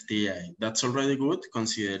 from FTI. That's already good,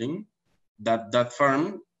 considering that that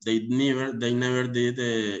farm they never did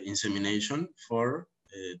insemination for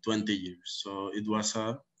 20 years. So it was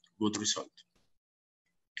a good result.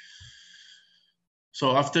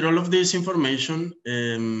 So after all of this information,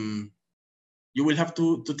 you will have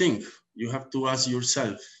to think. You have to ask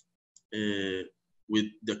yourself, with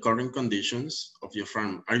the current conditions of your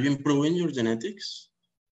farm, are you improving your genetics?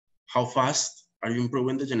 How fast are you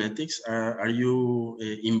improving the genetics? Are you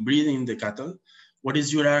inbreeding the cattle? What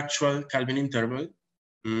is your actual calving interval?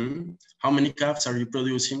 How many calves are you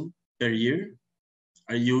producing per year?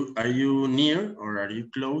 Are you near or are you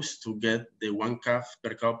close to get the 1 calf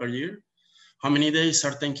per cow per year? How many days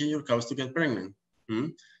are taking your cows to get pregnant?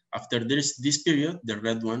 After this period, the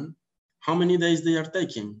red one, how many days they are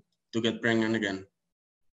taking to get pregnant again?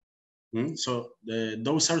 So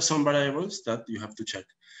those are some variables that you have to check.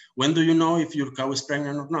 When do you know if your cow is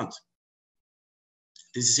pregnant or not?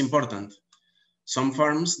 This is important. Some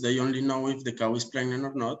farms, they only know if the cow is pregnant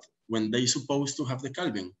or not when they're supposed to have the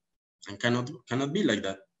calving, and cannot be like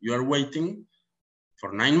that. You are waiting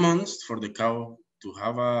for 9 months for the cow to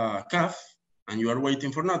have a calf, and you are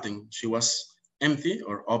waiting for nothing. She was empty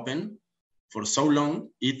or open for so long,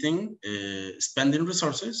 eating, spending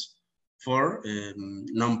resources for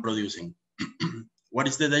non-producing. What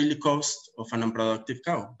is the daily cost of an unproductive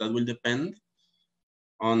cow? That will depend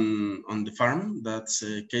on the farm. That's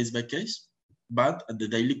case by case. But the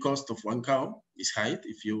daily cost of 1 cow is high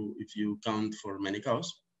if you count for many cows.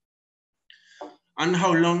 And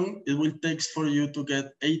how long it will take for you to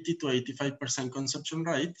get 80 to 85% conception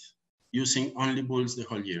rate using only bulls the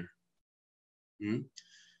whole year?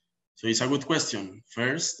 So it's a good question.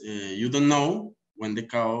 First, you don't know when the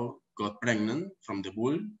cow got pregnant from the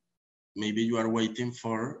bull. Maybe you are waiting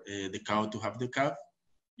for the cow to have the calf.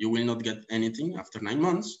 You will not get anything after 9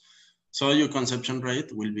 months. So your conception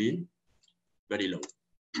rate will be very low.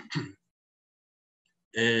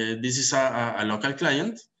 This is a local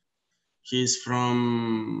client. He's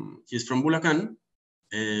from Bulacan.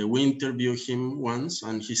 We interviewed him once,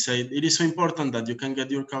 and he said, it is so important that you can get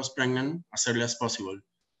your cows pregnant as early as possible.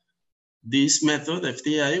 This method,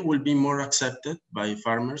 FTI, will be more accepted by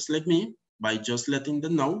farmers like me by just letting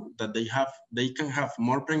them know that they can have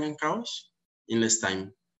more pregnant cows in less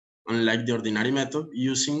time, unlike the ordinary method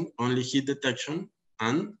using only heat detection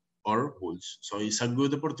and or bulls. So it's a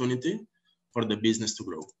good opportunity for the business to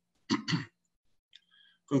grow.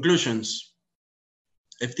 Conclusions.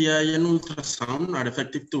 FTI and ultrasound are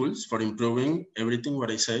effective tools for improving everything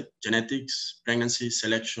what I said: genetics, pregnancy,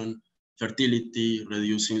 selection, fertility,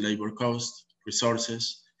 reducing labor costs,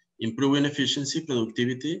 resources, improving efficiency,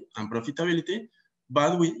 productivity, and profitability.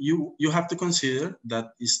 But you have to consider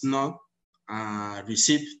that it's not a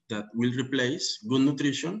recipe that will replace good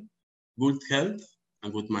nutrition, good health,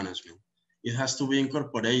 and good management. It has to be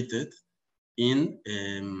incorporated in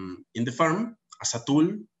the farm as a tool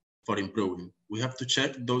for improving. We have to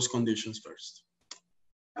check those conditions first.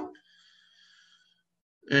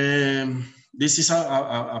 This is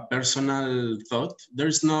a personal thought.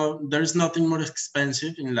 There's nothing more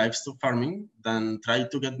expensive in livestock farming than try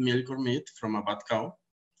to get milk or meat from a bad cow.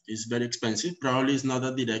 It's very expensive. Probably it's not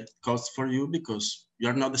a direct cost for you because you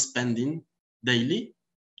are not spending daily,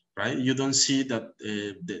 right? You don't see that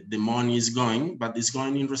the money is going, but it's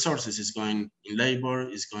going in resources. It's going in labor,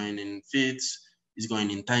 it's going in feeds, it's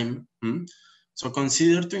going in time. So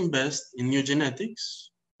consider to invest in new genetics,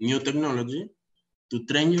 new technology, to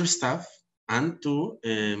train your staff and to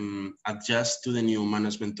adjust to the new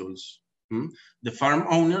management tools. The farm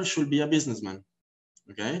owner should be a businessman,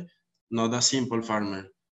 okay? Not a simple farmer.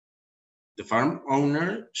 The farm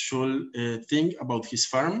owner should think about his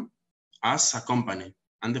farm as a company,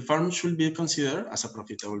 and the farm should be considered as a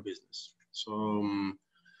profitable business. So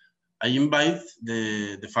I invite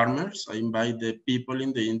the farmers, I invite the people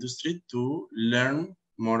in the industry to learn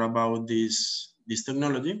more about this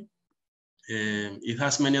technology. It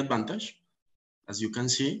has many advantages, as you can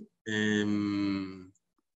see.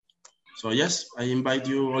 So yes, I invite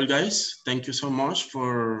you all, guys. Thank you so much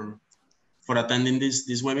for attending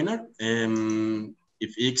this webinar.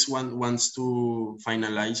 if X wants to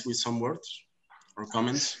finalize with some words or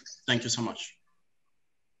comments. Thank you so much.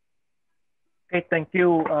 Okay, thank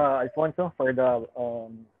you, Alfonso, for the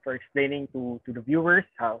for explaining to the viewers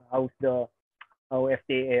how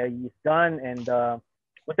FTAI is done and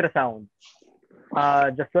ultrasound.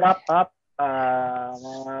 Just to wrap up,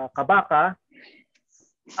 mga kabaka,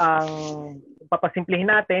 ang papasimplihin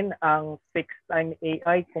natin ang fixed time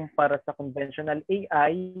AI kumpara sa conventional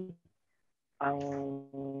AI. Ang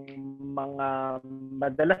mga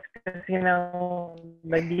madalas kasi nang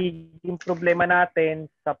nagiging problema natin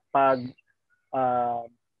sa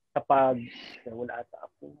wala ata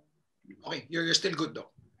ako. Okay, you're still good,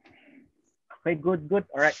 Doc. Okay, good.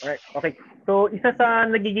 All right. Okay. So, isa sa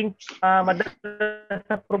nagiging madalas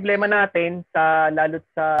sa problema natin lalo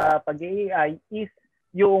sa pag-AI is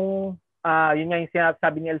yung yun nga yung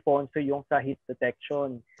sinasabi ni Alfonso, yung sa heat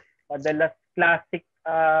detection. Madalas classic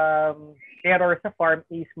error sa farm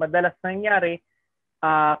is madalas nangyari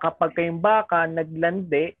kapag kayong baka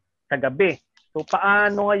naglandi sa gabi. So,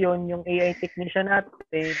 paano ngayon yung AI technician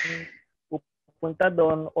natin pupunta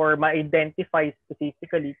doon or ma-identify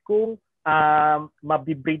specifically kung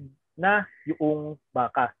mabibreed na yung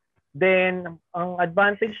baka. Then, ang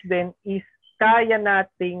advantage din is kaya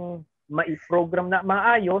nating mai-program na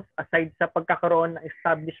maayos aside sa pagkakaroon ng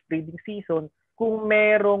established breeding season kung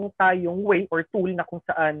merong tayong way or tool na kung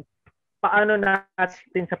saan paano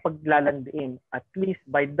natin sa paglalandiin. At least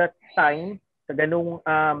by that time, sa ganung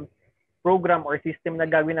program or system na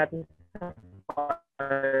gawin natin sa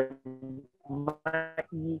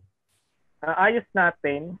maayos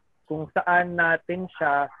natin kung saan natin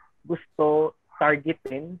siya gusto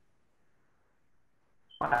targetin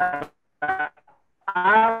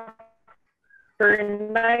after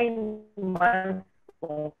 9 months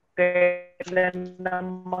kung kailan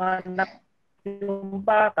naman yung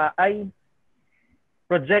baka ay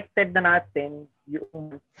projected na natin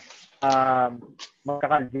yung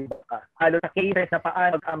magkakaldi baka. Halo sa cases na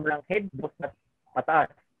paano mag-amlang head dose na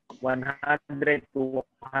mataas, 100 to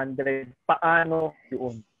 100, paano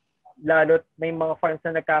yun? Lalo't may mga farms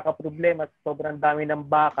na nagkakaproblema at sobrang dami ng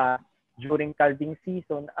baka during calving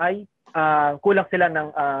season ay kulang sila ng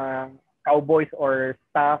cowboys or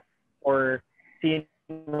staff or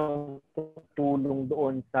sinong tulong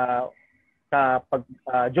doon sa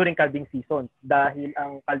during calving season dahil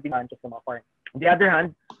ang calving ancho sa mga farm. On the other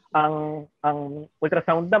hand, ang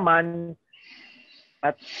ultrasound naman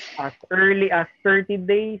at as early as 30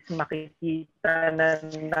 days makikita na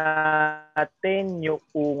natin yung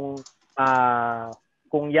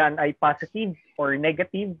kung yan ay positive or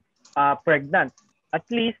negative pregnant. At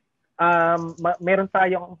least meron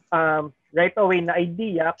tayong right away na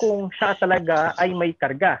idea kung siya talaga ay may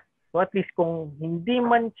karga. So at least kung hindi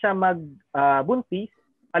man siya magbuntis,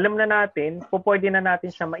 alam na natin, pwede na natin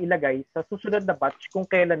siya mailagay sa susunod na batch kung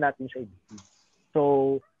kailan natin siya ibigay.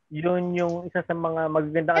 So yun yung isa sa mga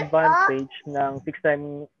magagandang advantage ng fixed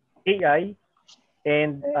time AI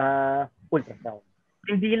and ultrasound.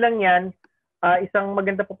 Hindi lang yan, isang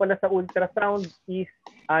maganda pa pala sa ultrasound is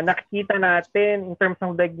nakikita natin in terms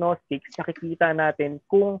of diagnostics, nakikita natin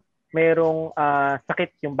kung merong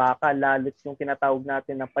sakit yung baka, lalo't yung tinatawag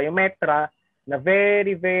natin ng pyometra na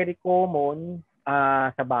very, very common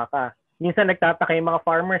sa baka. Minsan nagtataka yung mga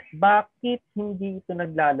farmers, bakit hindi ito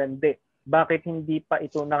naglalandi? Bakit hindi pa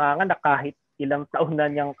ito nanganganak kahit ilang taon na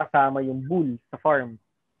niyang kasama yung bull sa farm?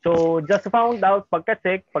 So, just found out,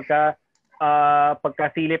 pagka-check,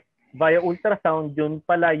 pagkasilip via ultrasound, yun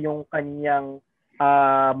pala yung kanyang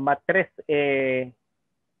matres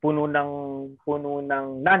puno ng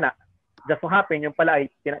nana. Just so happen, yung pala ay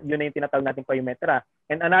yun na yung tinatawag natin pyometra.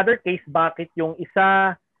 And another case, bakit yung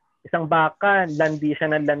isang baka, landi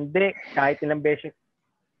siya ng landi, kahit ilang beses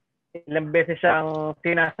siyang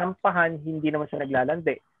sinasampahan, hindi naman siya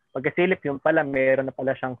naglalandi. Pagkasilip, yun pala, meron na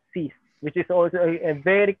pala siyang cyst, which is also a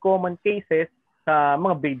very common cases sa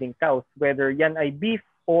mga breeding cows, whether yan ay beef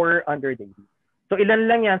or underdairy. So ilan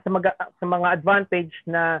lang yan sa mga advantage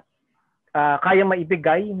na kaya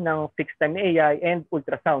maibigay ng fixed time AI and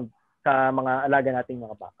ultrasound sa mga alaga nating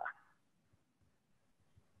mga baka.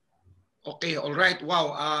 Okay, all right.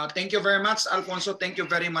 Wow. Thank you very much, Alfonso. Thank you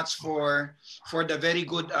very much for the very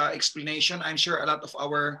good explanation. I'm sure a lot of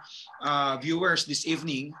our viewers this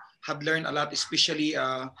evening have learned a lot, especially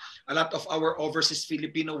a lot of our overseas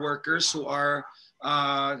Filipino workers who are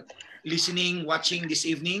listening, watching this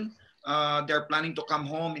evening. They're planning to come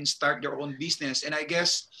home and start their own business. And I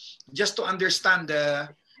guess just to understand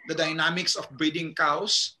the dynamics of breeding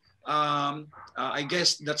cows, I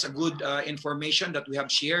guess that's a good information that we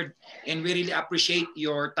have shared. And we really appreciate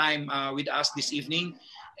your time with us this evening.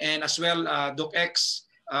 and as well Doc X,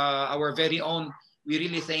 our very own. We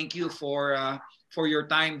really thank you for your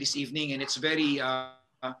time this evening, and it's very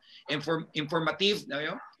informative.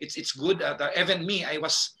 You know? It's good. Even me, I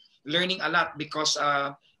was learning a lot because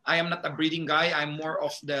I am not a breeding guy. I'm more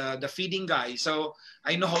of the feeding guy. So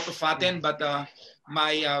I know how to fatten, but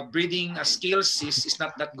my breeding skills is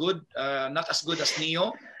not that good. Not as good as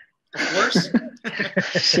Neo, of course.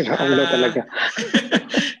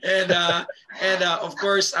 and of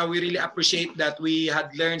course, we really appreciate that we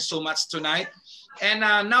had learned so much tonight. And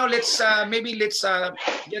now let's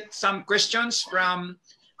get some questions from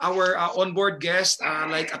our onboard guest,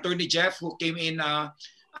 like Attorney Jeff, who came in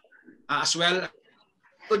as well.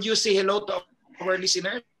 Could you say hello to our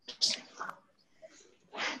listeners?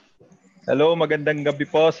 Hello, magandang gabi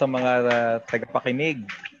po sa mga tagapakinig,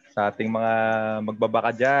 sa ating mga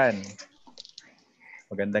magbabaka dyan.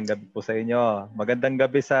 Magandang gabi po sa inyo. Magandang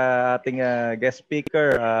gabi sa ating guest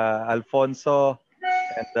speaker, Alfonso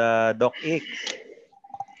and Doc X.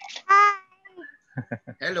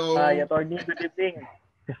 Hello. Hi, Attorney. Good evening.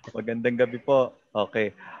 Magandang gabi po.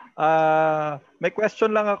 Okay. May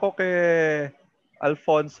question lang ako kay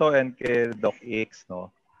Alfonso and kay Doc X,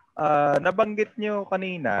 no? Nabanggit nyo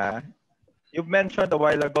kanina, you mentioned a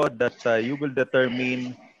while ago that you will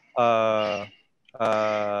determine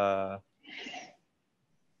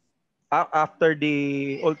after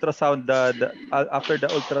the ultrasound, after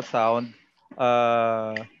the ultrasound,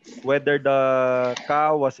 whether the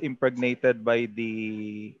cow was impregnated by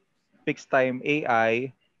the fixed time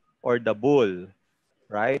AI or the bull,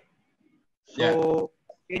 right? So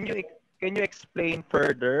can you explain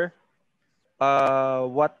further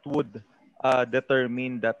what would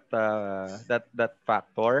determine that that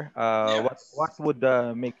factor? What would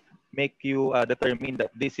make you determine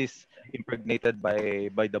that this is impregnated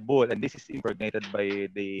by the bull and this is impregnated by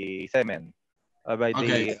the semen, by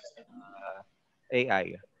the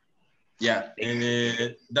AI? Yeah,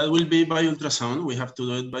 that will be by ultrasound. We have to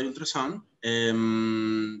do it by ultrasound.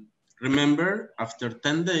 Remember, after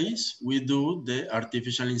 10 days, we do the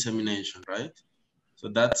artificial insemination, right? So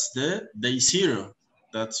that's the day 0.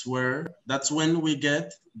 That's when we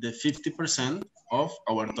get the 50% of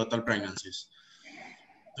our total pregnancies.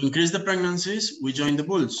 To increase the pregnancies, we join the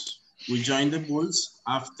bulls. We join the bulls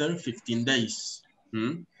after 15 days.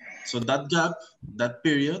 So that gap, that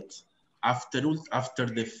period, after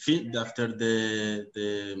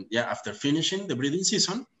finishing the breeding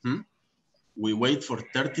season, we wait for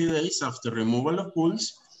 30 days after removal of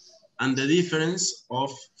bulls, and the difference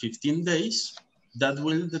of 15 days that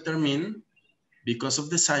will determine, because of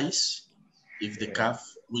the size, if the calf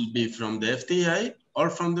will be from the FTI or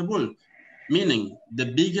from the bull. Meaning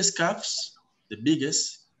the biggest calves, the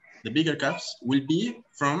bigger calves will be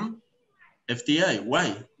from FTI.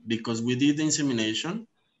 Why? Because we did the insemination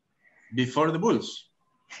before the bulls.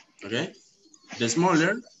 Okay? The small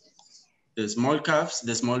calves,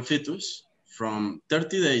 the small fetus, from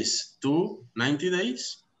 30 days to 90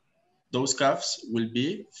 days, those calves will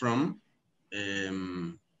be from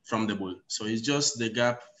the bull. So it's just the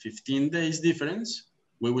gap, 15 days difference.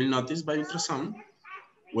 We will notice by ultrasound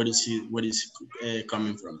where is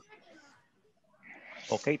coming from.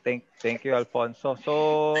 Okay, thank you, Alfonso.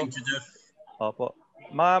 So, thank you, Jeff. Opo.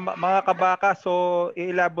 Mga kabaka, so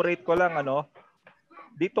i-elaborate ko lang,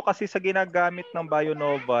 dito kasi sa ginagamit ng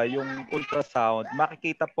Bionova, yung ultrasound,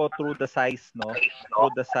 makikita po through the size, no?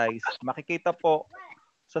 Through the size. Makikita po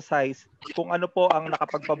sa size kung ano po ang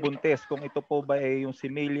nakapagpabuntis. Kung ito po ba ay yung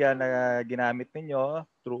similia na ginamit ninyo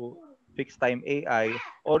through fixed time AI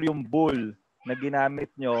or yung bull na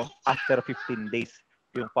ginamit nyo after 15 days,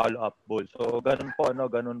 yung follow-up bull. So,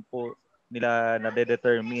 ganun po nila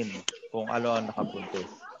na-determine kung ano ang nakabuntis.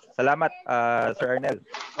 Salamat, Sir Arnel.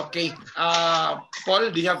 Okay.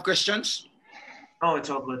 Paul, do you have questions? No,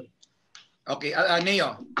 it's all good. Okay.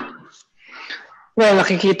 Neo? Well,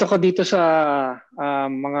 nakikita ko dito sa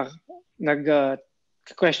mga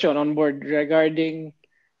nag-question on board regarding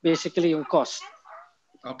basically yung cost.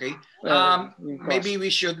 Okay. Maybe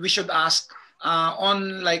we should ask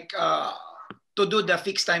on like to do the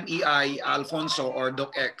fixed time EI, Alfonso or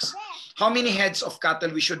Doc X, how many heads of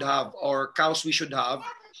cattle we should have or cows we should have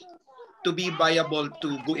to be viable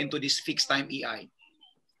to go into this fixed time EI?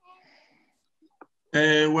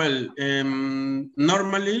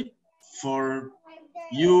 Normally for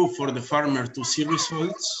the farmer to see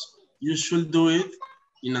results, you should do it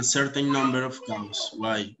in a certain number of cows.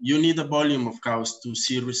 Why? You need a volume of cows to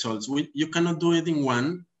see results. You cannot do it in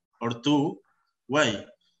 1 or 2. Why?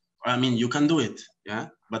 I mean, you can do it,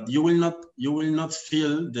 yeah, but you will not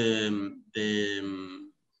feel the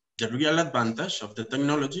real advantage of the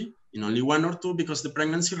technology in only 1 or 2 because the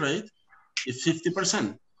pregnancy rate is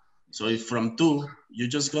 50%. So if from 2 you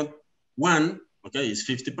just got 1, okay, it's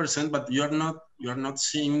 50%, but you are not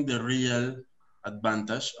seeing the real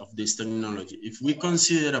advantage of this technology. If we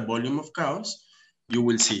consider a volume of cows, you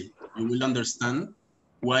will see, you will understand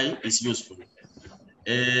why it's useful.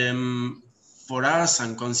 For us,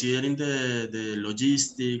 and considering the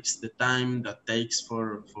logistics, the time that takes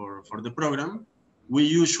for the program, we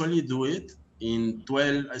usually do it in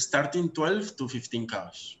starting 12 to 15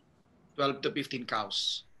 cows. 12 to 15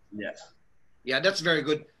 cows. Yeah. Yeah, that's very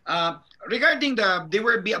good. Regarding there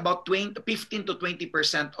will be about 15 to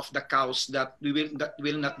 20% of the cows that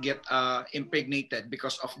will not get impregnated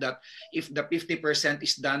because of that. If the 50%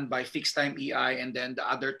 is done by fixed time EI, and then the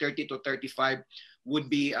other 30 to 35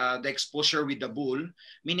 would be the exposure with the bull,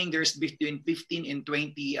 meaning there's between 15 and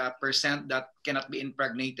 20% that cannot be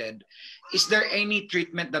impregnated. Is there any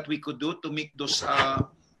treatment that we could do to make those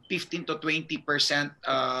 15 to 20%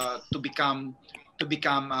 to become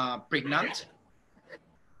pregnant?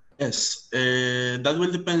 Yes, that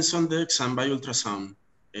will depend on the exam by ultrasound.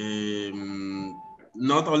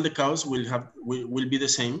 Not all the cows will be the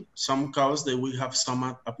same. Some cows, they will have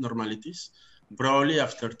some abnormalities. Probably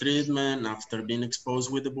after treatment, after being exposed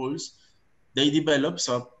with the bulls, they develop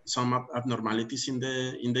some abnormalities in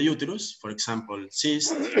the uterus. For example,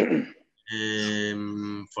 cyst.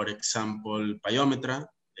 For example, pyometra.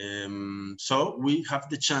 So we have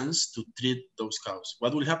the chance to treat those cows.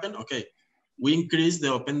 What will happen? Okay, we increase the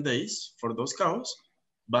open days for those cows,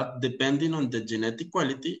 but depending on the genetic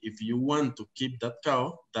quality, if you want to keep that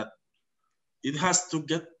cow, that it has to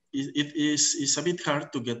get, it's a bit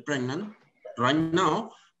hard to get pregnant right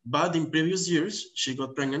now, but in previous years, she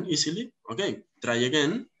got pregnant easily. Okay, try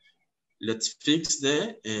again. Let's fix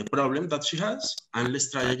the problem that she has, and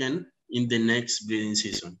let's try again in the next breeding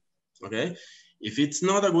season. Okay, if it's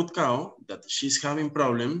not a good cow, that she's having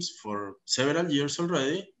problems for several years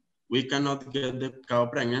already, we cannot get the cow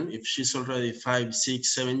pregnant. If she's already 5,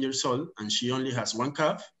 6, 7 years old and she only has 1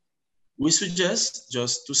 calf, we suggest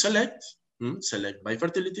just to select by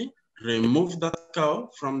fertility, remove that cow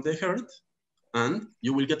from the herd, and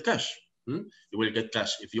you will get cash. You will get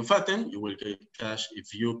cash if you fatten, you will get cash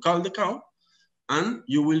if you cull the cow, and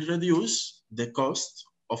you will reduce the cost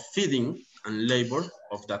of feeding and labor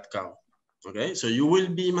of that cow. Okay, so you will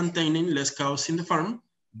be maintaining less cows in the farm,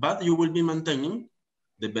 but you will be maintaining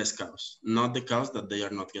the best cows, not the cows that they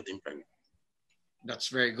are not getting pregnant. That's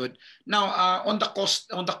very good. Now, on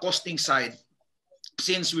the costing side,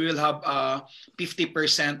 since we will have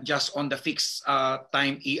 50% just on the fixed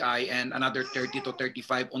time EI and another 30 to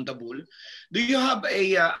 35 on the bull, do you have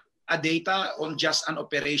a data on just an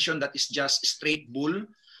operation that is just straight bull,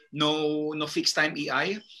 no fixed time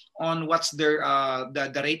EI, on what's their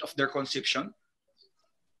the rate of their conception?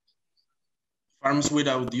 Farms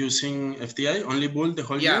without using FTI, only bull the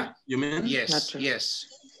whole year, you mean? Yes, yes.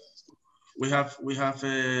 We have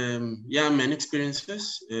many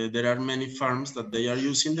experiences. There are many farms that they are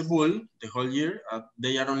using the bull the whole year.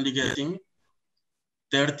 They are only getting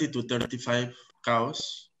 30 to 35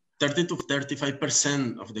 cows, 30 to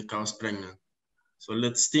 35% of the cows pregnant. So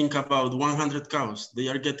let's think about 100 cows. They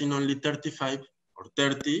are getting only 35 or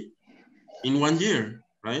 30 in 1 year,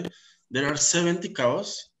 right? There are 70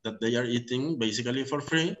 cows that they are eating basically for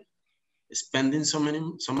free, spending so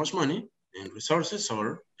much money and resources,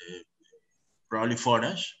 or probably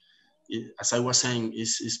forage. As I was saying,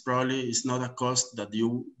 it's not a cost that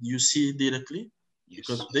you see directly,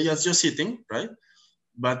 because they are just eating, right?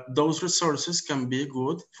 But those resources can be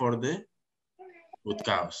good for the good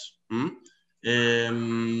cows.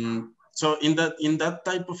 So in that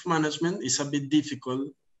type of management, it's a bit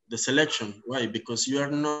difficult, the selection. Why? Because you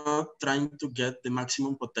are not trying to get the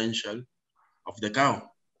maximum potential of the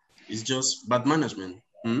cow. It's just bad management.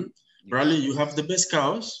 Probably you have the best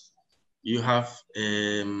cows, you have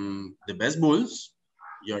the best bulls,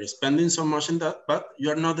 you're spending so much in that, but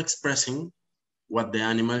you're not expressing what the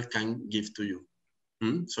animal can give to you.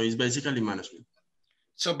 So it's basically management.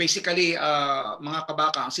 So basically, mga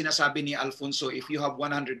kabaka, ang sinasabi ni Alfonso, if you have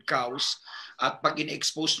 100 cows at pag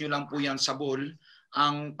in-expose nyo lang po yan sa bull,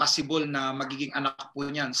 ang possible na magiging anak po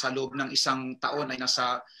niyan sa loob ng isang taon ay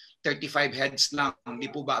nasa 35 heads lang, di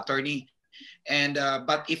po ba, attorney? And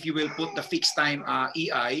but if you will put the fixed time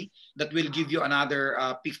EI, that will give you another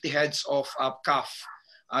 50 heads of calf.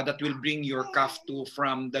 That will bring your calf to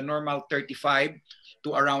from the normal 35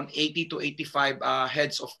 to around 80 to 85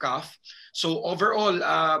 heads of calf. So overall,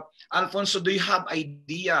 Alfonso, do you have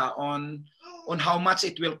idea on how much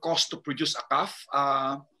it will cost to produce a calf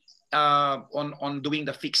on doing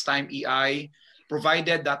the fixed time EI,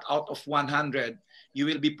 provided that out of 100, you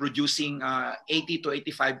will be producing 80 to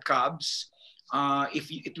 85 calves.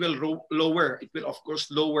 If it will lower, it will of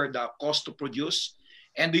course lower the cost to produce.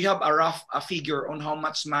 And we have a rough figure on how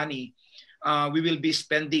much money we will be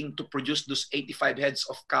spending to produce those 85 heads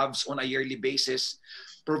of calves on a yearly basis,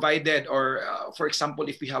 provided, or for example,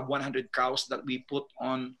 if we have 100 cows that we put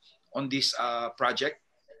on this project.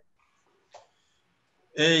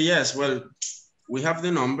 Yes, well, we have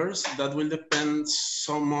the numbers. That will depend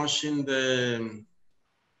so much in the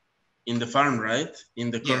farm, right?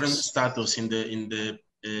 In the current status, in the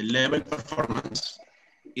level performance.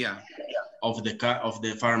 Yeah. Of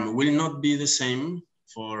the farm will not be the same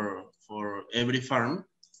for every farm,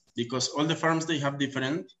 because all the farms, they have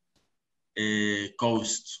different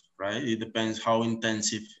costs, right? It depends how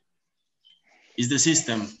intensive is the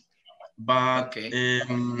system, but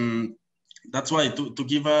that's why to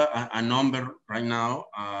give a number right now,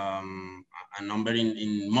 a number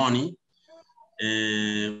in money,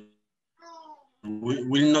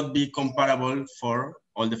 will not be comparable for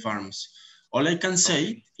all the farms. All I can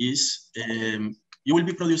say is you will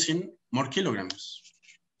be producing more kilograms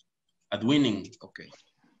at winning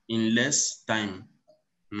in less time.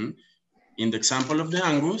 In the example of the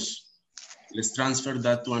Angus, let's transfer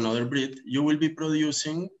that to another breed. You will be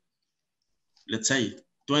producing, let's say,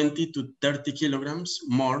 20 to 30 kilograms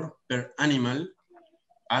more per animal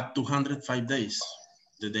at 205 days,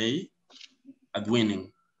 the day at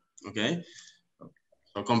winning, okay?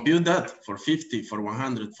 So compute that for 50, for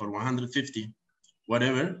 100, for 150,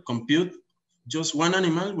 whatever, compute just one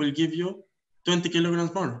animal will give you 20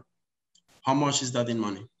 kilograms more. How much is that in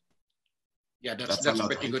money? Yeah, that's a lot,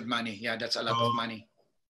 pretty good money. Yeah, that's a lot of money.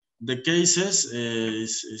 The cases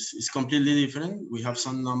is completely different. We have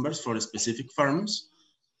some numbers for specific farms,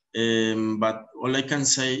 but all I can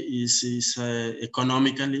say is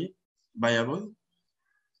economically viable.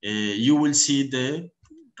 You will see the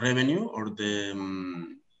revenue or the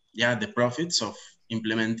the profits of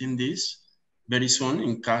implementing this very soon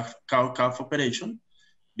in calf operation,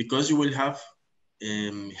 because you will have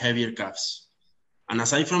heavier calves. And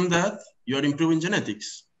aside from that, you are improving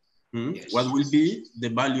genetics. Yes. What will be the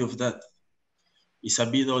value of that? It's a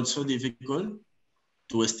bit also difficult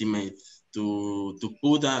to estimate, to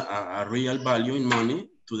put a real value in money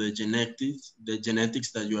to the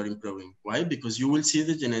genetics that you are improving. Why? Because you will see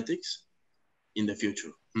the genetics in the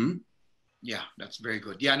future. Yeah, that's very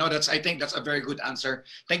good. Yeah, no, I think that's a very good answer.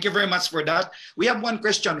 Thank you very much for that. We have one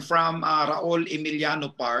question from Raul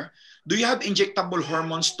Emiliano Par. Do you have injectable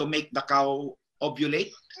hormones to make the cow ovulate?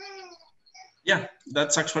 Yeah,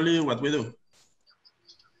 that's actually what we do.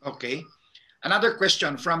 Okay. Another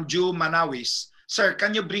question from Ju Manawis. Sir,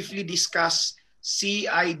 can you briefly discuss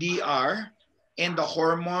CIDR and the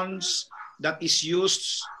hormones that is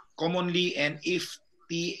used commonly, and if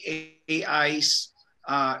TAIs,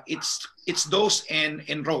 its dose and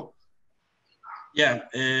route? Yeah,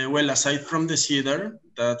 well, aside from the CIDR,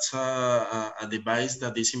 that's a device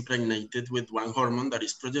that is impregnated with one hormone that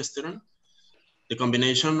is progesterone. The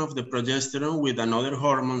combination of the progesterone with another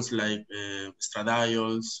hormones like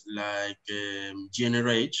estradiols, like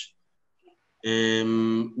GnRH,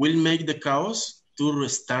 will make the cows to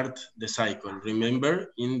restart the cycle.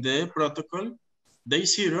 Remember, in the protocol, day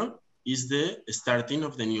 0 is the starting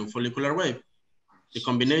of the new follicular wave. The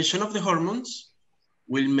combination of the hormones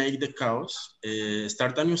will make the cows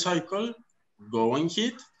start a new cycle, go and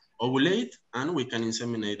hit, ovulate, and we can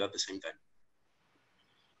inseminate at the same time.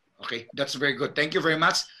 Okay, that's very good. Thank you very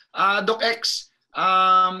much. Doc X,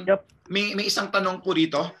 may isang tanong po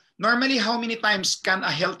dito. Normally, how many times can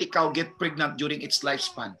a healthy cow get pregnant during its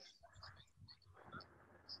lifespan?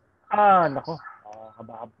 Nako.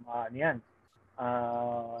 Ano yan?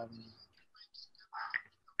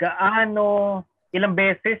 Ilang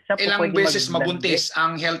beses siya ilang beses mabuntis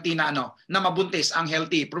ang healthy na mabuntis ang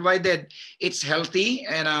healthy, provided it's healthy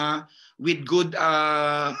and with good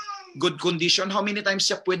good condition. How many times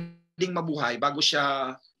siya pwedeng mabuhay bago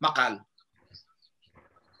siya makal?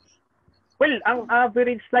 Well, ang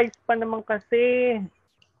average lifespan naman kasi,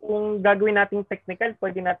 kung gagawin nating technical,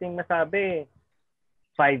 pwede nating masabi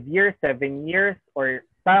 5 years, 7 years, or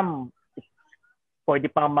some pwede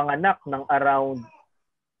pang manganak ng around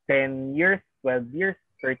 10 years, 12 years,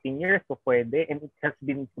 13 years, so pwede. And it has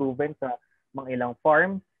been proven sa mga ilang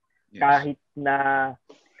farms. Yes.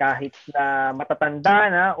 Kahit na matatanda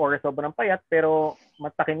na or sobrang payat, pero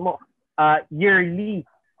matakin mo, yearly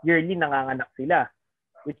nanganganak sila,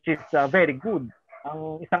 which is very good.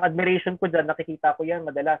 Ang isang admiration ko dyan, nakikita ko yan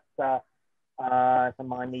madalas sa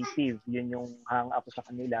mga native. Yun yung hang up sa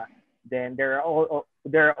kanila. Then there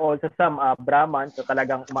are also some Brahmans na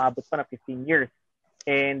talagang umaabot pa na 15 years.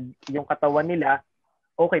 And yung katawan nila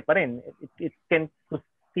okay pa rin. It can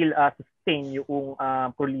still sustain yung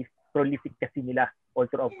prolificacy nila all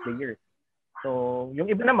throughout the years. So, yung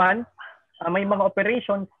iba naman, may mga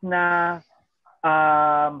operations na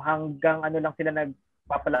hanggang ano lang sila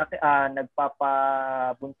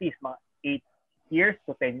nagpapabuntis, mga 8 years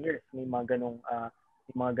to 10 years. May mga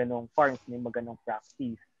ganong farms, may mga ganong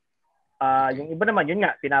practice. Yung iba naman, yun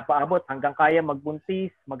nga, pinapaabot hanggang kaya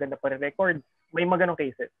magbuntis, maganda pa record. May mga ganong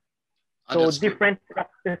cases. So, different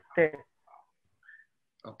practices.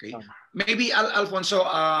 Okay. Maybe Alfonso,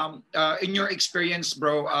 in your experience,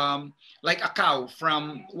 bro, like a cow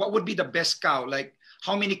what would be the best cow? Like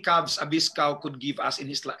how many calves a beast cow could give us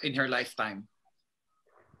in her lifetime?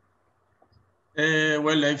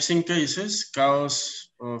 Well, I've seen cases, cows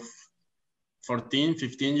of 14,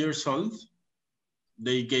 15 years old,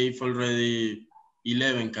 they gave already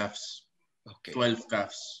 11 calves, 12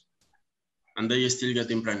 calves, and they still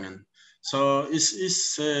getting pregnant. So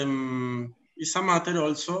it's a matter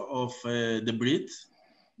also of the breed.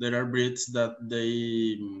 There are breeds that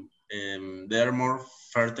they are more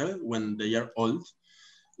fertile when they are old.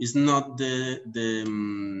 It's not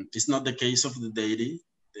it's not the case of the dairy.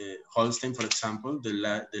 The Holstein, for example, the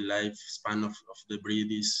lifespan of the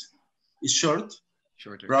breed is shorter,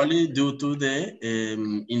 probably due to the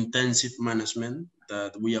intensive management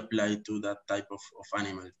that we apply to that type of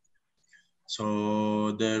animal.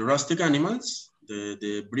 So the rustic animals,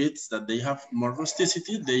 the breeds that they have more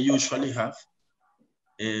rusticity, they usually have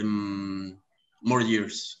more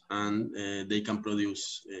years, and they can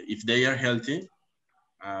produce, if they are healthy,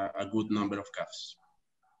 a good number of calves.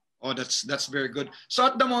 Oh, that's very good. So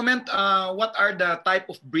at the moment, what are the type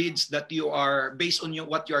of breeds that you are, based on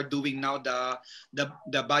what you are doing now, the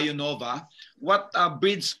BioNova, what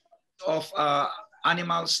breeds of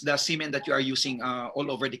animals, the semen that you are using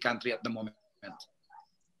all over the country at the moment?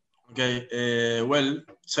 Okay, well,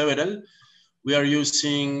 several. We are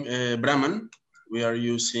using Brahman, we are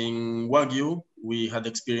using Wagyu, we had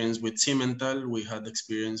experience with Simmental, we had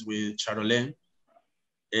experience with Charolais.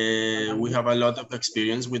 We have a lot of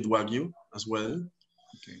experience with Wagyu as well.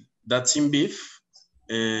 Okay. That's in beef.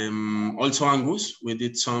 Also Angus, we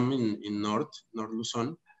did some in North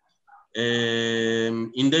Luzon.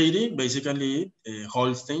 In dairy, basically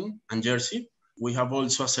Holstein and Jersey. We have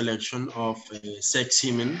also a selection of sex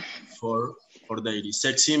semen for dairy.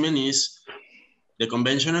 Sex semen is the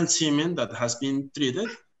conventional semen that has been treated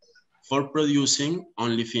for producing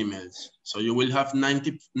only females. So you will have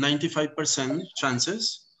 95%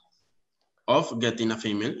 chances of getting a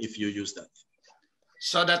female if you use that.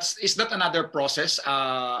 So is that another process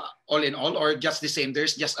all in all, or just the same?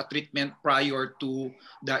 There's just a treatment prior to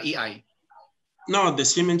the EI? No, the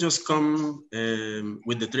semen just come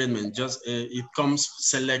with the treatment. Just it comes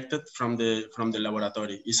selected from the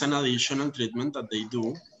laboratory. It's an additional treatment that they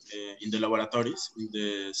do in the laboratories, in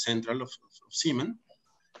the central of semen.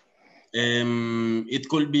 It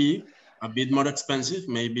could be a bit more expensive,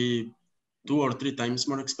 maybe 2 or 3 times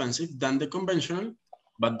more expensive than the conventional,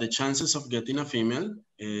 but the chances of getting a female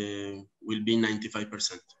will be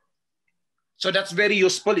 95%. So that's very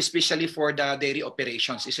useful, especially for the dairy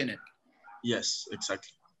operations, isn't it? Yes,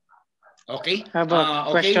 exactly. Okay. I have a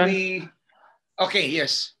question. Okay,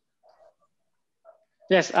 yes.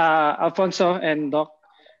 Yes, Alfonso and Doc,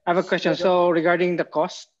 I have a question. So regarding the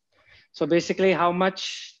cost, so basically how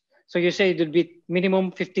much, so you say it would be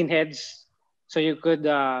minimum 15 heads, so you could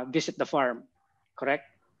visit the farm, correct?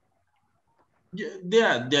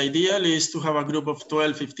 Yeah, the ideal is to have a group of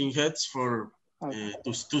 12, 15 heads for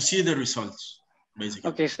to see the results, basically.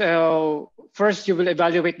 Okay, so first you will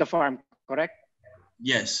evaluate the farm, correct?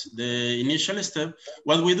 Yes, the initial step.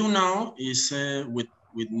 What we do now is with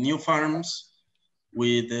new farms,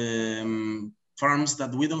 with farms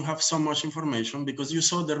that we don't have so much information, because you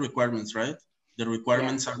saw the requirements, right? The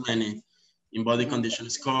requirements are many, in body condition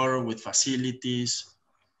score, with facilities,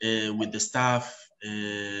 with the staff,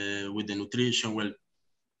 with the nutrition, well,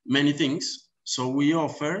 many things. So we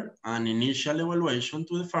offer an initial evaluation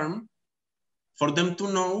to the farm for them to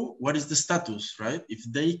know what is the status, right? If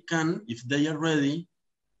they are ready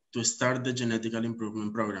to start the genetical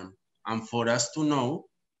improvement program, and for us to know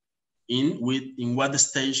in what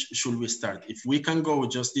stage should we start. If we can go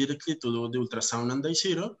just directly to do the ultrasound and day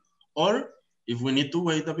zero, or if we need to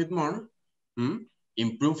wait a bit more,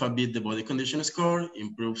 improve a bit the body condition score,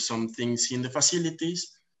 improve some things in the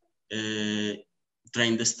facilities,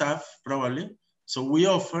 train the staff probably. So we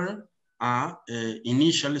offer a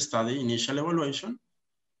initial study, initial evaluation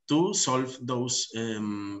to solve those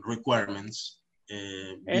requirements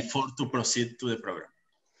before to proceed to the program.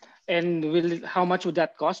 And how much would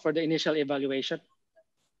that cost for the initial evaluation?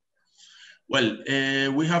 Well,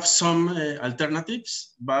 we have some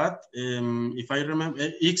alternatives, but if I remember,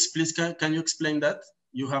 X, please, can you explain that?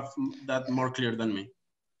 You have that more clear than me.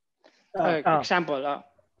 Example, go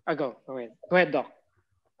ahead. Go ahead, Doc.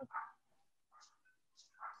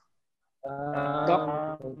 Doc?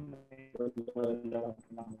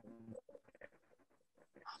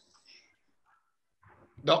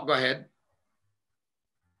 Doc, go ahead.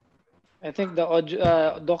 I think the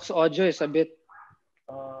audio, Doc's audio is a bit...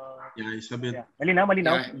 yeah, it's a bit... Yeah. Malinaw.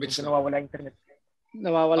 Yeah, nawawala internet.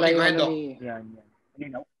 Nawawala okay, yung go ahead, ano Doc. ni... Yan.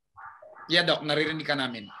 Malinaw. Yeah, Doc, naririnig ka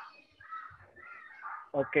namin.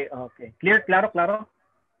 Okay. Klaro?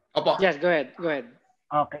 Opo. Yes, go ahead.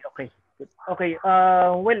 Okay.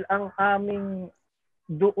 Well, ang aming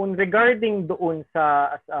doon regarding doon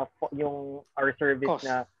sa yung our service Cost.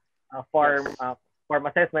 na farm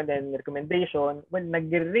assessment and recommendation, well,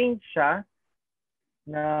 nag-range siya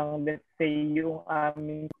ng, let's say, yung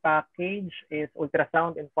aming package is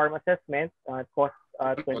ultrasound and farm assessment, cost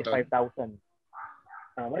 25,000.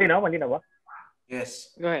 Malinaw ba?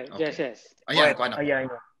 Yes. Go ahead. Okay. Yes. Ayan, kuha na.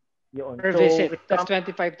 Ayan. Yun. Per visit. That's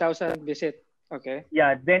 25,000 visit. Okay.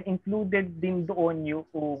 Yeah, then included din doon yung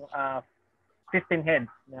 15 heads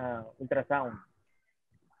na ultrasound.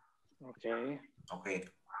 Okay.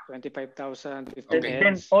 25,000, 15 Okay. heads.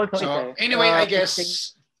 Then also, So, anyway, I guess...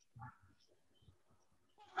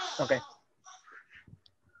 Okay.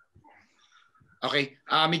 Okay,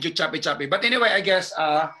 medyo choppy. But anyway, I guess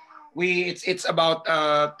it's about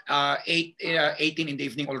 18 in the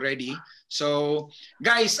evening already. So,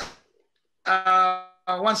 guys,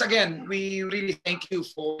 once again, we really thank you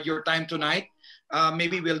for your time tonight.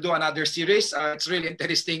 Maybe we'll do another series. It's really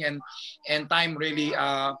interesting and time really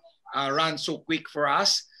runs so quick for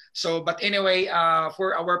us. So, but anyway,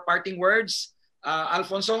 for our parting words,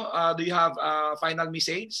 Alfonso, do you have a final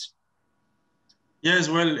message? Yes,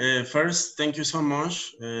 well, first, thank you so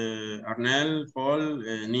much, Arnel, Paul,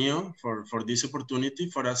 Neo, for this opportunity.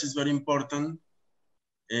 For us, it's very important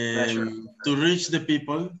to reach the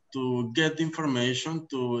people, to get information,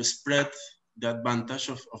 to spread the advantage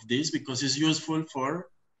of this, because it's useful for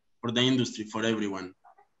the industry, for everyone.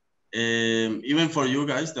 Even for you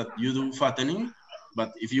guys that you do fattening,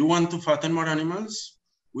 but if you want to fatten more animals,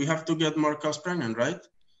 we have to get more cows pregnant, right?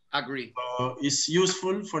 Agree. So it's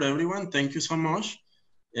useful for everyone. Thank you so much.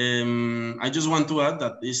 I just want to add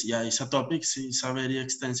that it's a topic, it's a very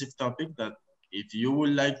extensive topic that if you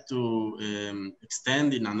would like to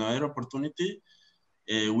extend in another opportunity,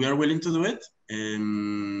 we are willing to do it.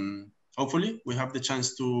 Hopefully we have the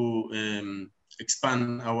chance to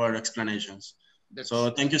expand our explanations. So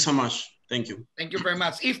thank you so much. Thank you. Thank you very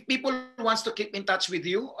much. If people wants to keep in touch with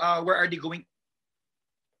you, where are they going?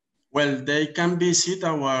 Well, they can visit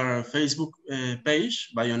our Facebook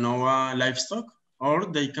page, Bionova Livestock, or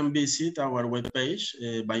they can visit our webpage,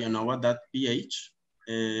 bionova.ph,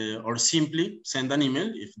 or simply send an email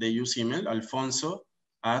if they use email,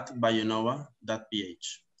 alfonso@bionova.ph.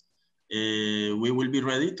 We will be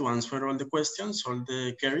ready to answer all the questions, all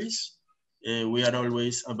the queries. We are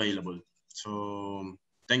always available. So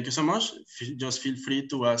thank you so much. Just feel free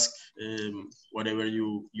to ask whatever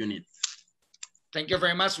you need. Thank you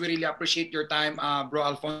very much. We really appreciate your time, Bro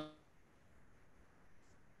Alfonso.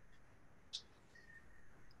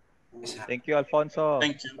 Thank you, Alfonso.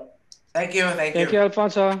 Thank you. Thank you. Thank you,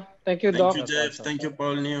 Alfonso. Thank you, Doc. Thank you, Jeff. Thank you,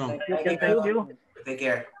 Paul, Neo. Thank you. Take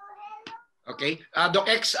care. Okay. Doc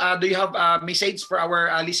X, do you have a message for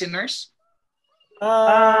our listeners?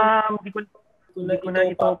 Hindi ko na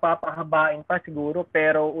ito papahabain pa siguro,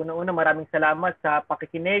 pero una-una maraming salamat sa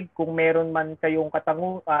pakikinig. Kung meron man kayong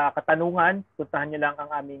katanungan, puntahan niyo lang ang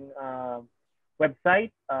aming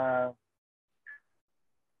website,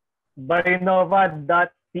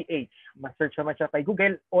 bionova.ph. Ma-search naman siya kay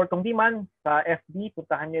Google, or kung di man sa FB,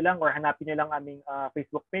 puntahan niyo lang or hanapin niyo lang aming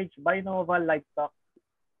Facebook page, Bionova Livestock.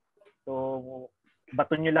 So,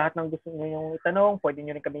 baton niyo lahat ng gusto niyo yung itanong, pwede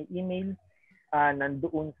niyo rin kami email.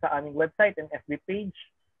 Nandoon sa aming website and FB page.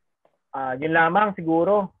 Yun lamang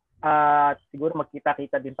siguro. Siguro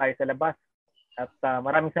magkita-kita din tayo sa labas. At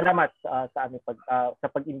maraming salamat sa aming sa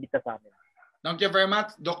pag-imbita sa amin. Thank you very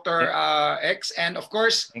much, Dr. X. And of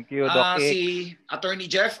course, thank you, Doc X. Si Attorney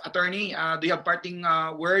Jeff. Attorney, do you have parting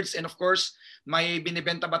words? And of course, may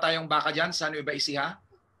binibenta ba tayong baka dyan sa Nueva Ecija?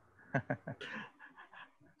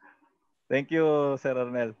 Thank you, Sir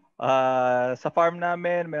Arnel. Sa farm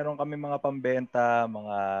namin, meron kami mga pambenta,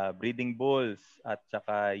 mga breeding bulls at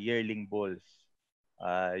saka yearling bulls.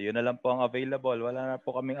 Yun na lang po ang available. Wala na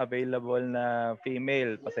po kaming available na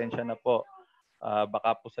female. Pasensya na po.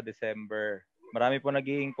 Baka po sa December. Marami po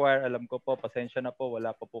nag-i-inquire. Alam ko po, pasensya na po.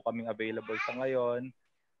 Wala pa po kaming available sa ngayon.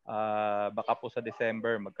 Baka po sa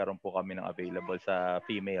December magkaroon po kami ng available sa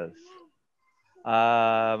females.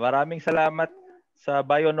 Maraming salamat sa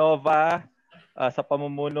Bionova, sa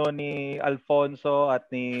pamumuno ni Alfonso at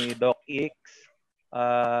ni Doc X.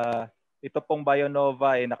 Ito pong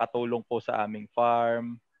Bionova ay nakatulong po sa aming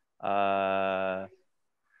farm.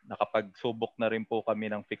 Nakapagsubok na rin po kami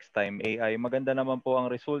ng fixed time AI. Maganda naman po ang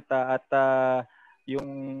resulta at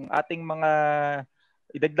yung ating mga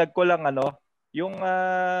idagdag ko lang yung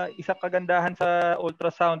isang kagandahan sa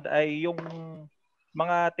ultrasound ay yung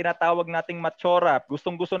mga tinatawag nating matchora.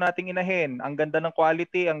 Gustong-gusto nating inahin. Ang ganda ng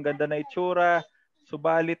quality, ang ganda na itsura.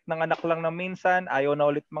 Subalit ng anak lang na minsan, ayaw na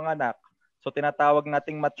ulit mga anak. So tinatawag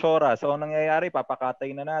nating matchora. So ang nangyayari,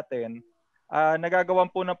 papakatay na natin. Nagagawan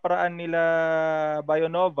po ng paraan nila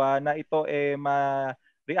Bionova na ito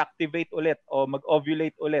ma-reactivate ulit o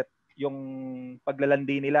mag-ovulate ulit yung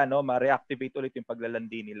paglalandi nila, ma-reactivate ulit yung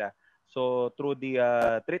paglalandi nila. So through the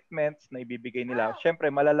treatments na ibibigay nila, syempre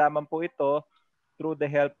malalaman po ito through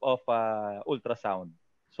the help of ultrasound.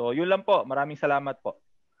 So yun lang po. Maraming salamat po.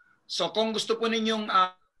 So kung gusto po ninyong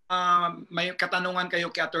may katanungan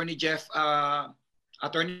kayo kay Attorney Jeff,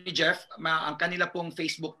 ang kanila pong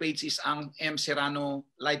Facebook page is ang M.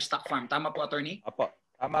 Serrano Livestock Farm. Tama po, Attorney? Apo.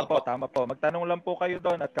 Tama po. Magtanong lang po kayo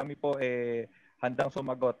doon at kami po handang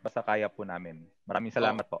sumagot basta kaya po namin. Maraming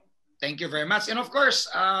salamat po. Thank you very much. And of course,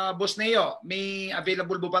 Boss Neo, may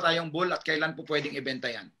available po ba tayong bull at kailan po pwedeng ibenta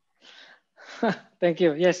yan? Thank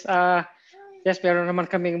you. Yes, meron naman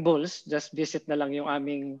kaming bulls. Just visit na lang yung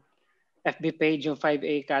aming FB page, yung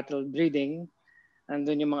 5A Cattle Breeding.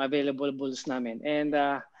 Andun yung mga available bulls namin. And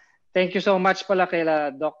thank you so much pala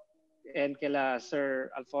kila Doc and kila Sir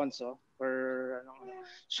Alfonso for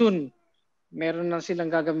soon meron na silang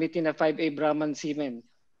gagamitin na 5A Brahman semen.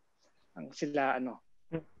 Ang sila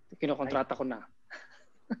kinokontrata ko na.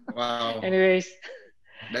 Wow. Anyways,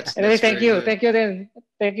 that's thank you. Good. Thank you din.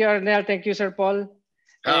 Thank you, Arnel. Thank you, Sir Paul.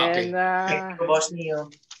 Okay. And, thank you, Boss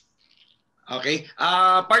Neo. Okay.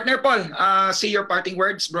 Partner Paul, say your parting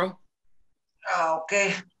words, bro.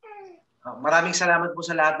 Okay. Maraming salamat po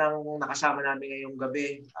sa lahat ng nakasama namin ngayong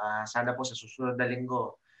gabi. Sana po sa susunod na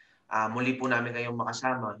linggo, muli po namin kayong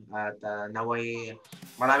makasama at naway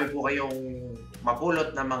marami po kayong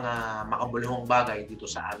mapulot na mga makabuluhang bagay dito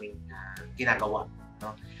sa aming ginagawa.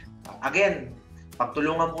 No? Again,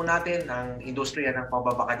 pagtulungan po natin ang industriya ng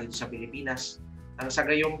pagbabaka dito sa Pilipinas. Ang sa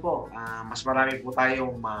gayon po, mas marami po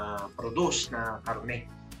tayong ma-produce na karne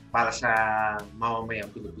para sa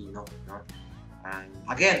mamamayang Pilipino. No?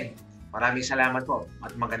 Again, maraming salamat po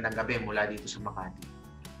at magandang gabi mula dito sa Makati.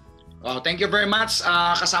 Thank you very much,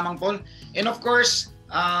 kasamang Paul. And of course,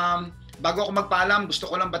 bago ako magpaalam, gusto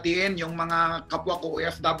ko lang batiin yung mga kapwa ko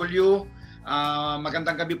OFW.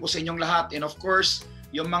 Magandang gabi po sa inyong lahat. And of course,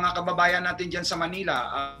 yung mga kababayan natin dyan sa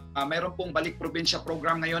Manila, mayroon pong Balik Probinsya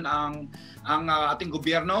program ngayon ang ating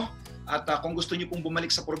gobyerno. At kung gusto niyo pong bumalik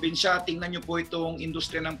sa probinsya, tingnan niyo po itong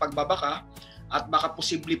industriya ng pagbabaka. At baka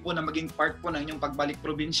posible po na maging part po ng inyong pagbalik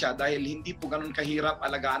probinsya dahil hindi po ganun kahirap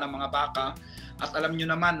alagaan ang mga baka. At alam nyo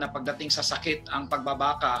naman na pagdating sa sakit, ang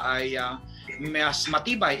pagbabaka ay mas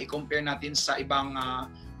matibay i-compare natin sa ibang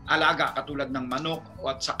alaga katulad ng manok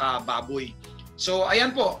at saka baboy. So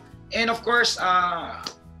ayan po. And of course,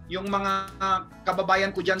 yung mga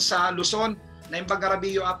kababayan ko dyan sa Luzon, na yung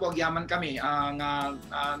pag-arabiyo apo, agyaman kami.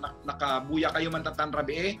 Nakabuya kayo man tatan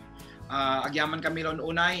rabi agyaman kami ron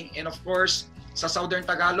unay. And of course, sa Southern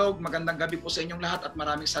Tagalog, magandang gabi po sa inyong lahat at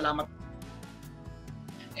maraming salamat.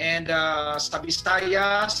 And sa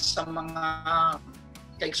Visayas, sa mga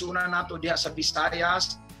kaigsunan nato diha sa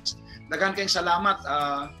Visayas, daghan kayong salamat.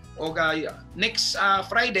 Next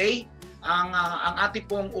Friday, ang ating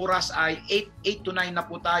pong oras ay 8 to 9 na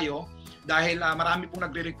po tayo dahil marami pong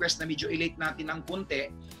nagre-request na medyo i-late natin ng kunti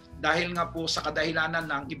dahil nga po sa kadahilanan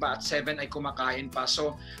ng iba at 7 ay kumakain pa.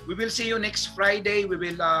 So we will see you next Friday. We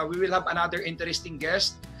will have another interesting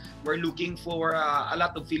guest. We're looking for a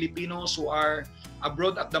lot of Filipinos who are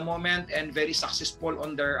abroad at the moment and very successful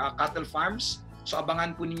on their cattle farms. So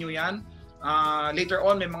abangan po ninyo yan. Later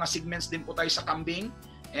on, may mga segments din po tayo sa kambing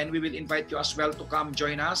and we will invite you as well to come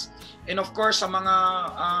join us. And of course, sa mga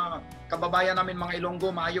kababayan namin mga Ilonggo,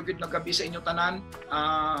 maayo gid na gabi sa inyo tanan.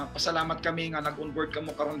 Pasalamat kami nga nag-onboard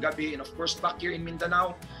kamo karon gabi. And of course, back here in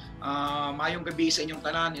Mindanao, maayong gabi sa inyong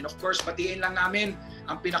tanan. And of course, batiin lang namin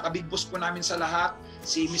ang pinaka-big boss po namin sa lahat,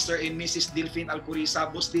 si Mr. and Mrs. Delphine Alcurisa,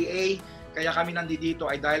 Boss DA. Kaya kami nandito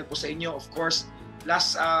ay dahil po sa inyo. Of course,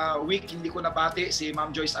 last week hindi ko nabati si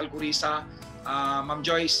Ma'am Joyce Alcurisa. Ma'am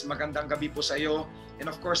Joyce, magandang gabi po sa iyo. And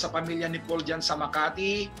of course, sa pamilya ni Paul dyan sa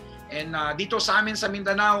Makati. And dito sa amin sa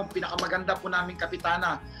Mindanao, pinakamaganda po naming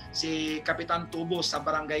kapitana, si Kapitan Tubo sa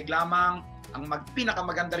Barangay Glamang. Ang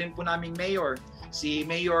pinakamaganda rin po naming mayor, si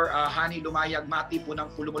Mayor Hani Lumayag Mati po ng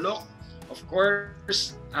Pulumulok. Of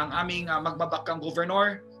course, ang aming magbabakang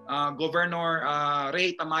governor, Governor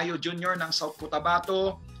Ray Tamayo Jr. ng South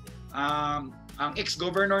Cotabato, ang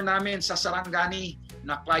ex-governor namin sa Sarangani,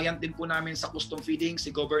 na client din po namin sa custom feeding, si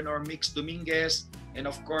Governor Mix Dominguez, and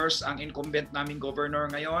of course, ang incumbent naming governor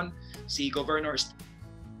ngayon, si Governor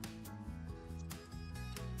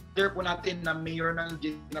po natin na Mayor ng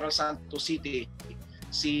General Santos City,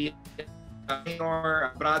 si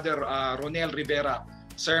Mayor Brother Ronel Rivera.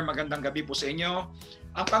 Sir, magandang gabi po sa inyo.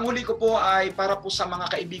 Ang panghuli ko po ay para po sa mga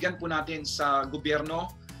kaibigan po natin sa gobyerno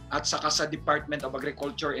at saka sa Department of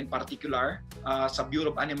Agriculture in particular, sa Bureau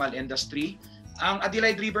of Animal Industry. Ang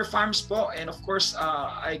Adelaide River Farms po, and of course,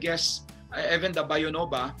 I guess, even the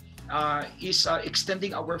Bionova, is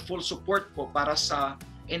extending our full support po para sa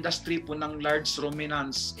industry po ng large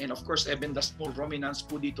ruminants and of course even the small ruminants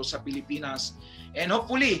po dito sa Pilipinas. And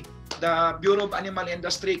hopefully, the Bureau of Animal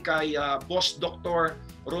Industry kay Boss Dr.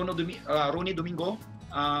 Ronnie Domingo,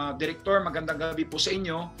 Director, magandang gabi po sa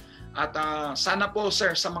inyo. At sana po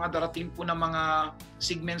sir, sa mga darating po na mga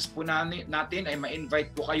segments po natin ay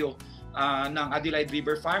ma-invite po kayo ng Adelaide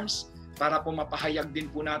River Farms para po mapahayag din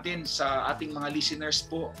po natin sa ating mga listeners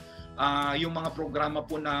po yung mga programa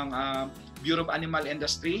po ng Bureau of Animal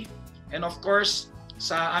Industry. And of course,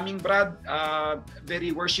 sa aming brad,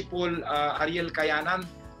 very worshipful Ariel Kayanan,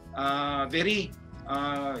 the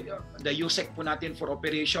USEC po natin for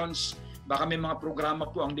operations. Baka may mga programa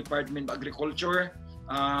po ang Department of Agriculture.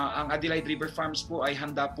 Ang Adelaide River Farms po ay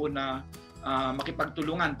handa po na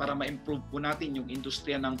makipagtulungan para ma-improve po natin yung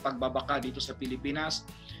industriya ng pagbabaka dito sa Pilipinas.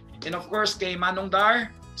 And of course, kay Manong Dar,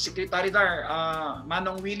 Secretary Dar,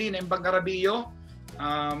 Manong Willie ng Bangarabillo,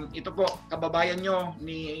 ito po, kababayan nyo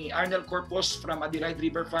ni Arnel Corpus from Adelaide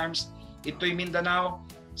River Farms, Ito'y Mindanao.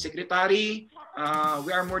 Secretary, we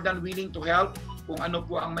are more than willing to help kung ano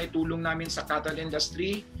po ang may tulong namin sa cattle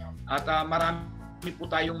industry. At marami po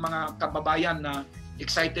tayong mga kababayan na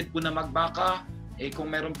excited po na magbaka.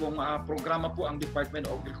 Kung meron pong programa po ang Department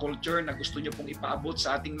of Agriculture na gusto nyo pong ipaabot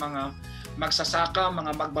sa ating mga magsasaka,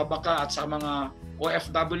 mga magbabaka at sa mga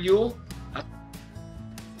OFW at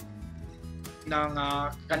ng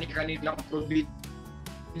kanilang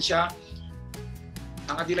probinsya.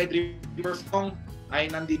 Ang Adelaide River Farm ay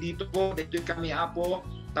nandito po, dito kami apo,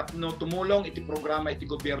 tapno tumulong iti programa iti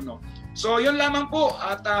gobyerno. So yun lamang po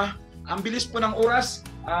at ang bilis po ng oras.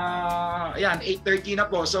 Ayan, 8:30 na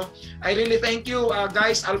po. So I really thank you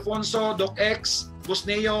guys, Alfonso, Doc X,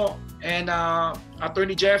 Busneo, and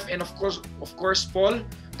Attorney Jeff, and of course Paul.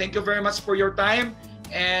 Thank you very much for your time,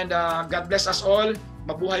 and God bless us all.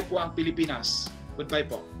 Mabuhay po ang Pilipinas. Goodbye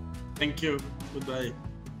po. Thank you. Goodbye.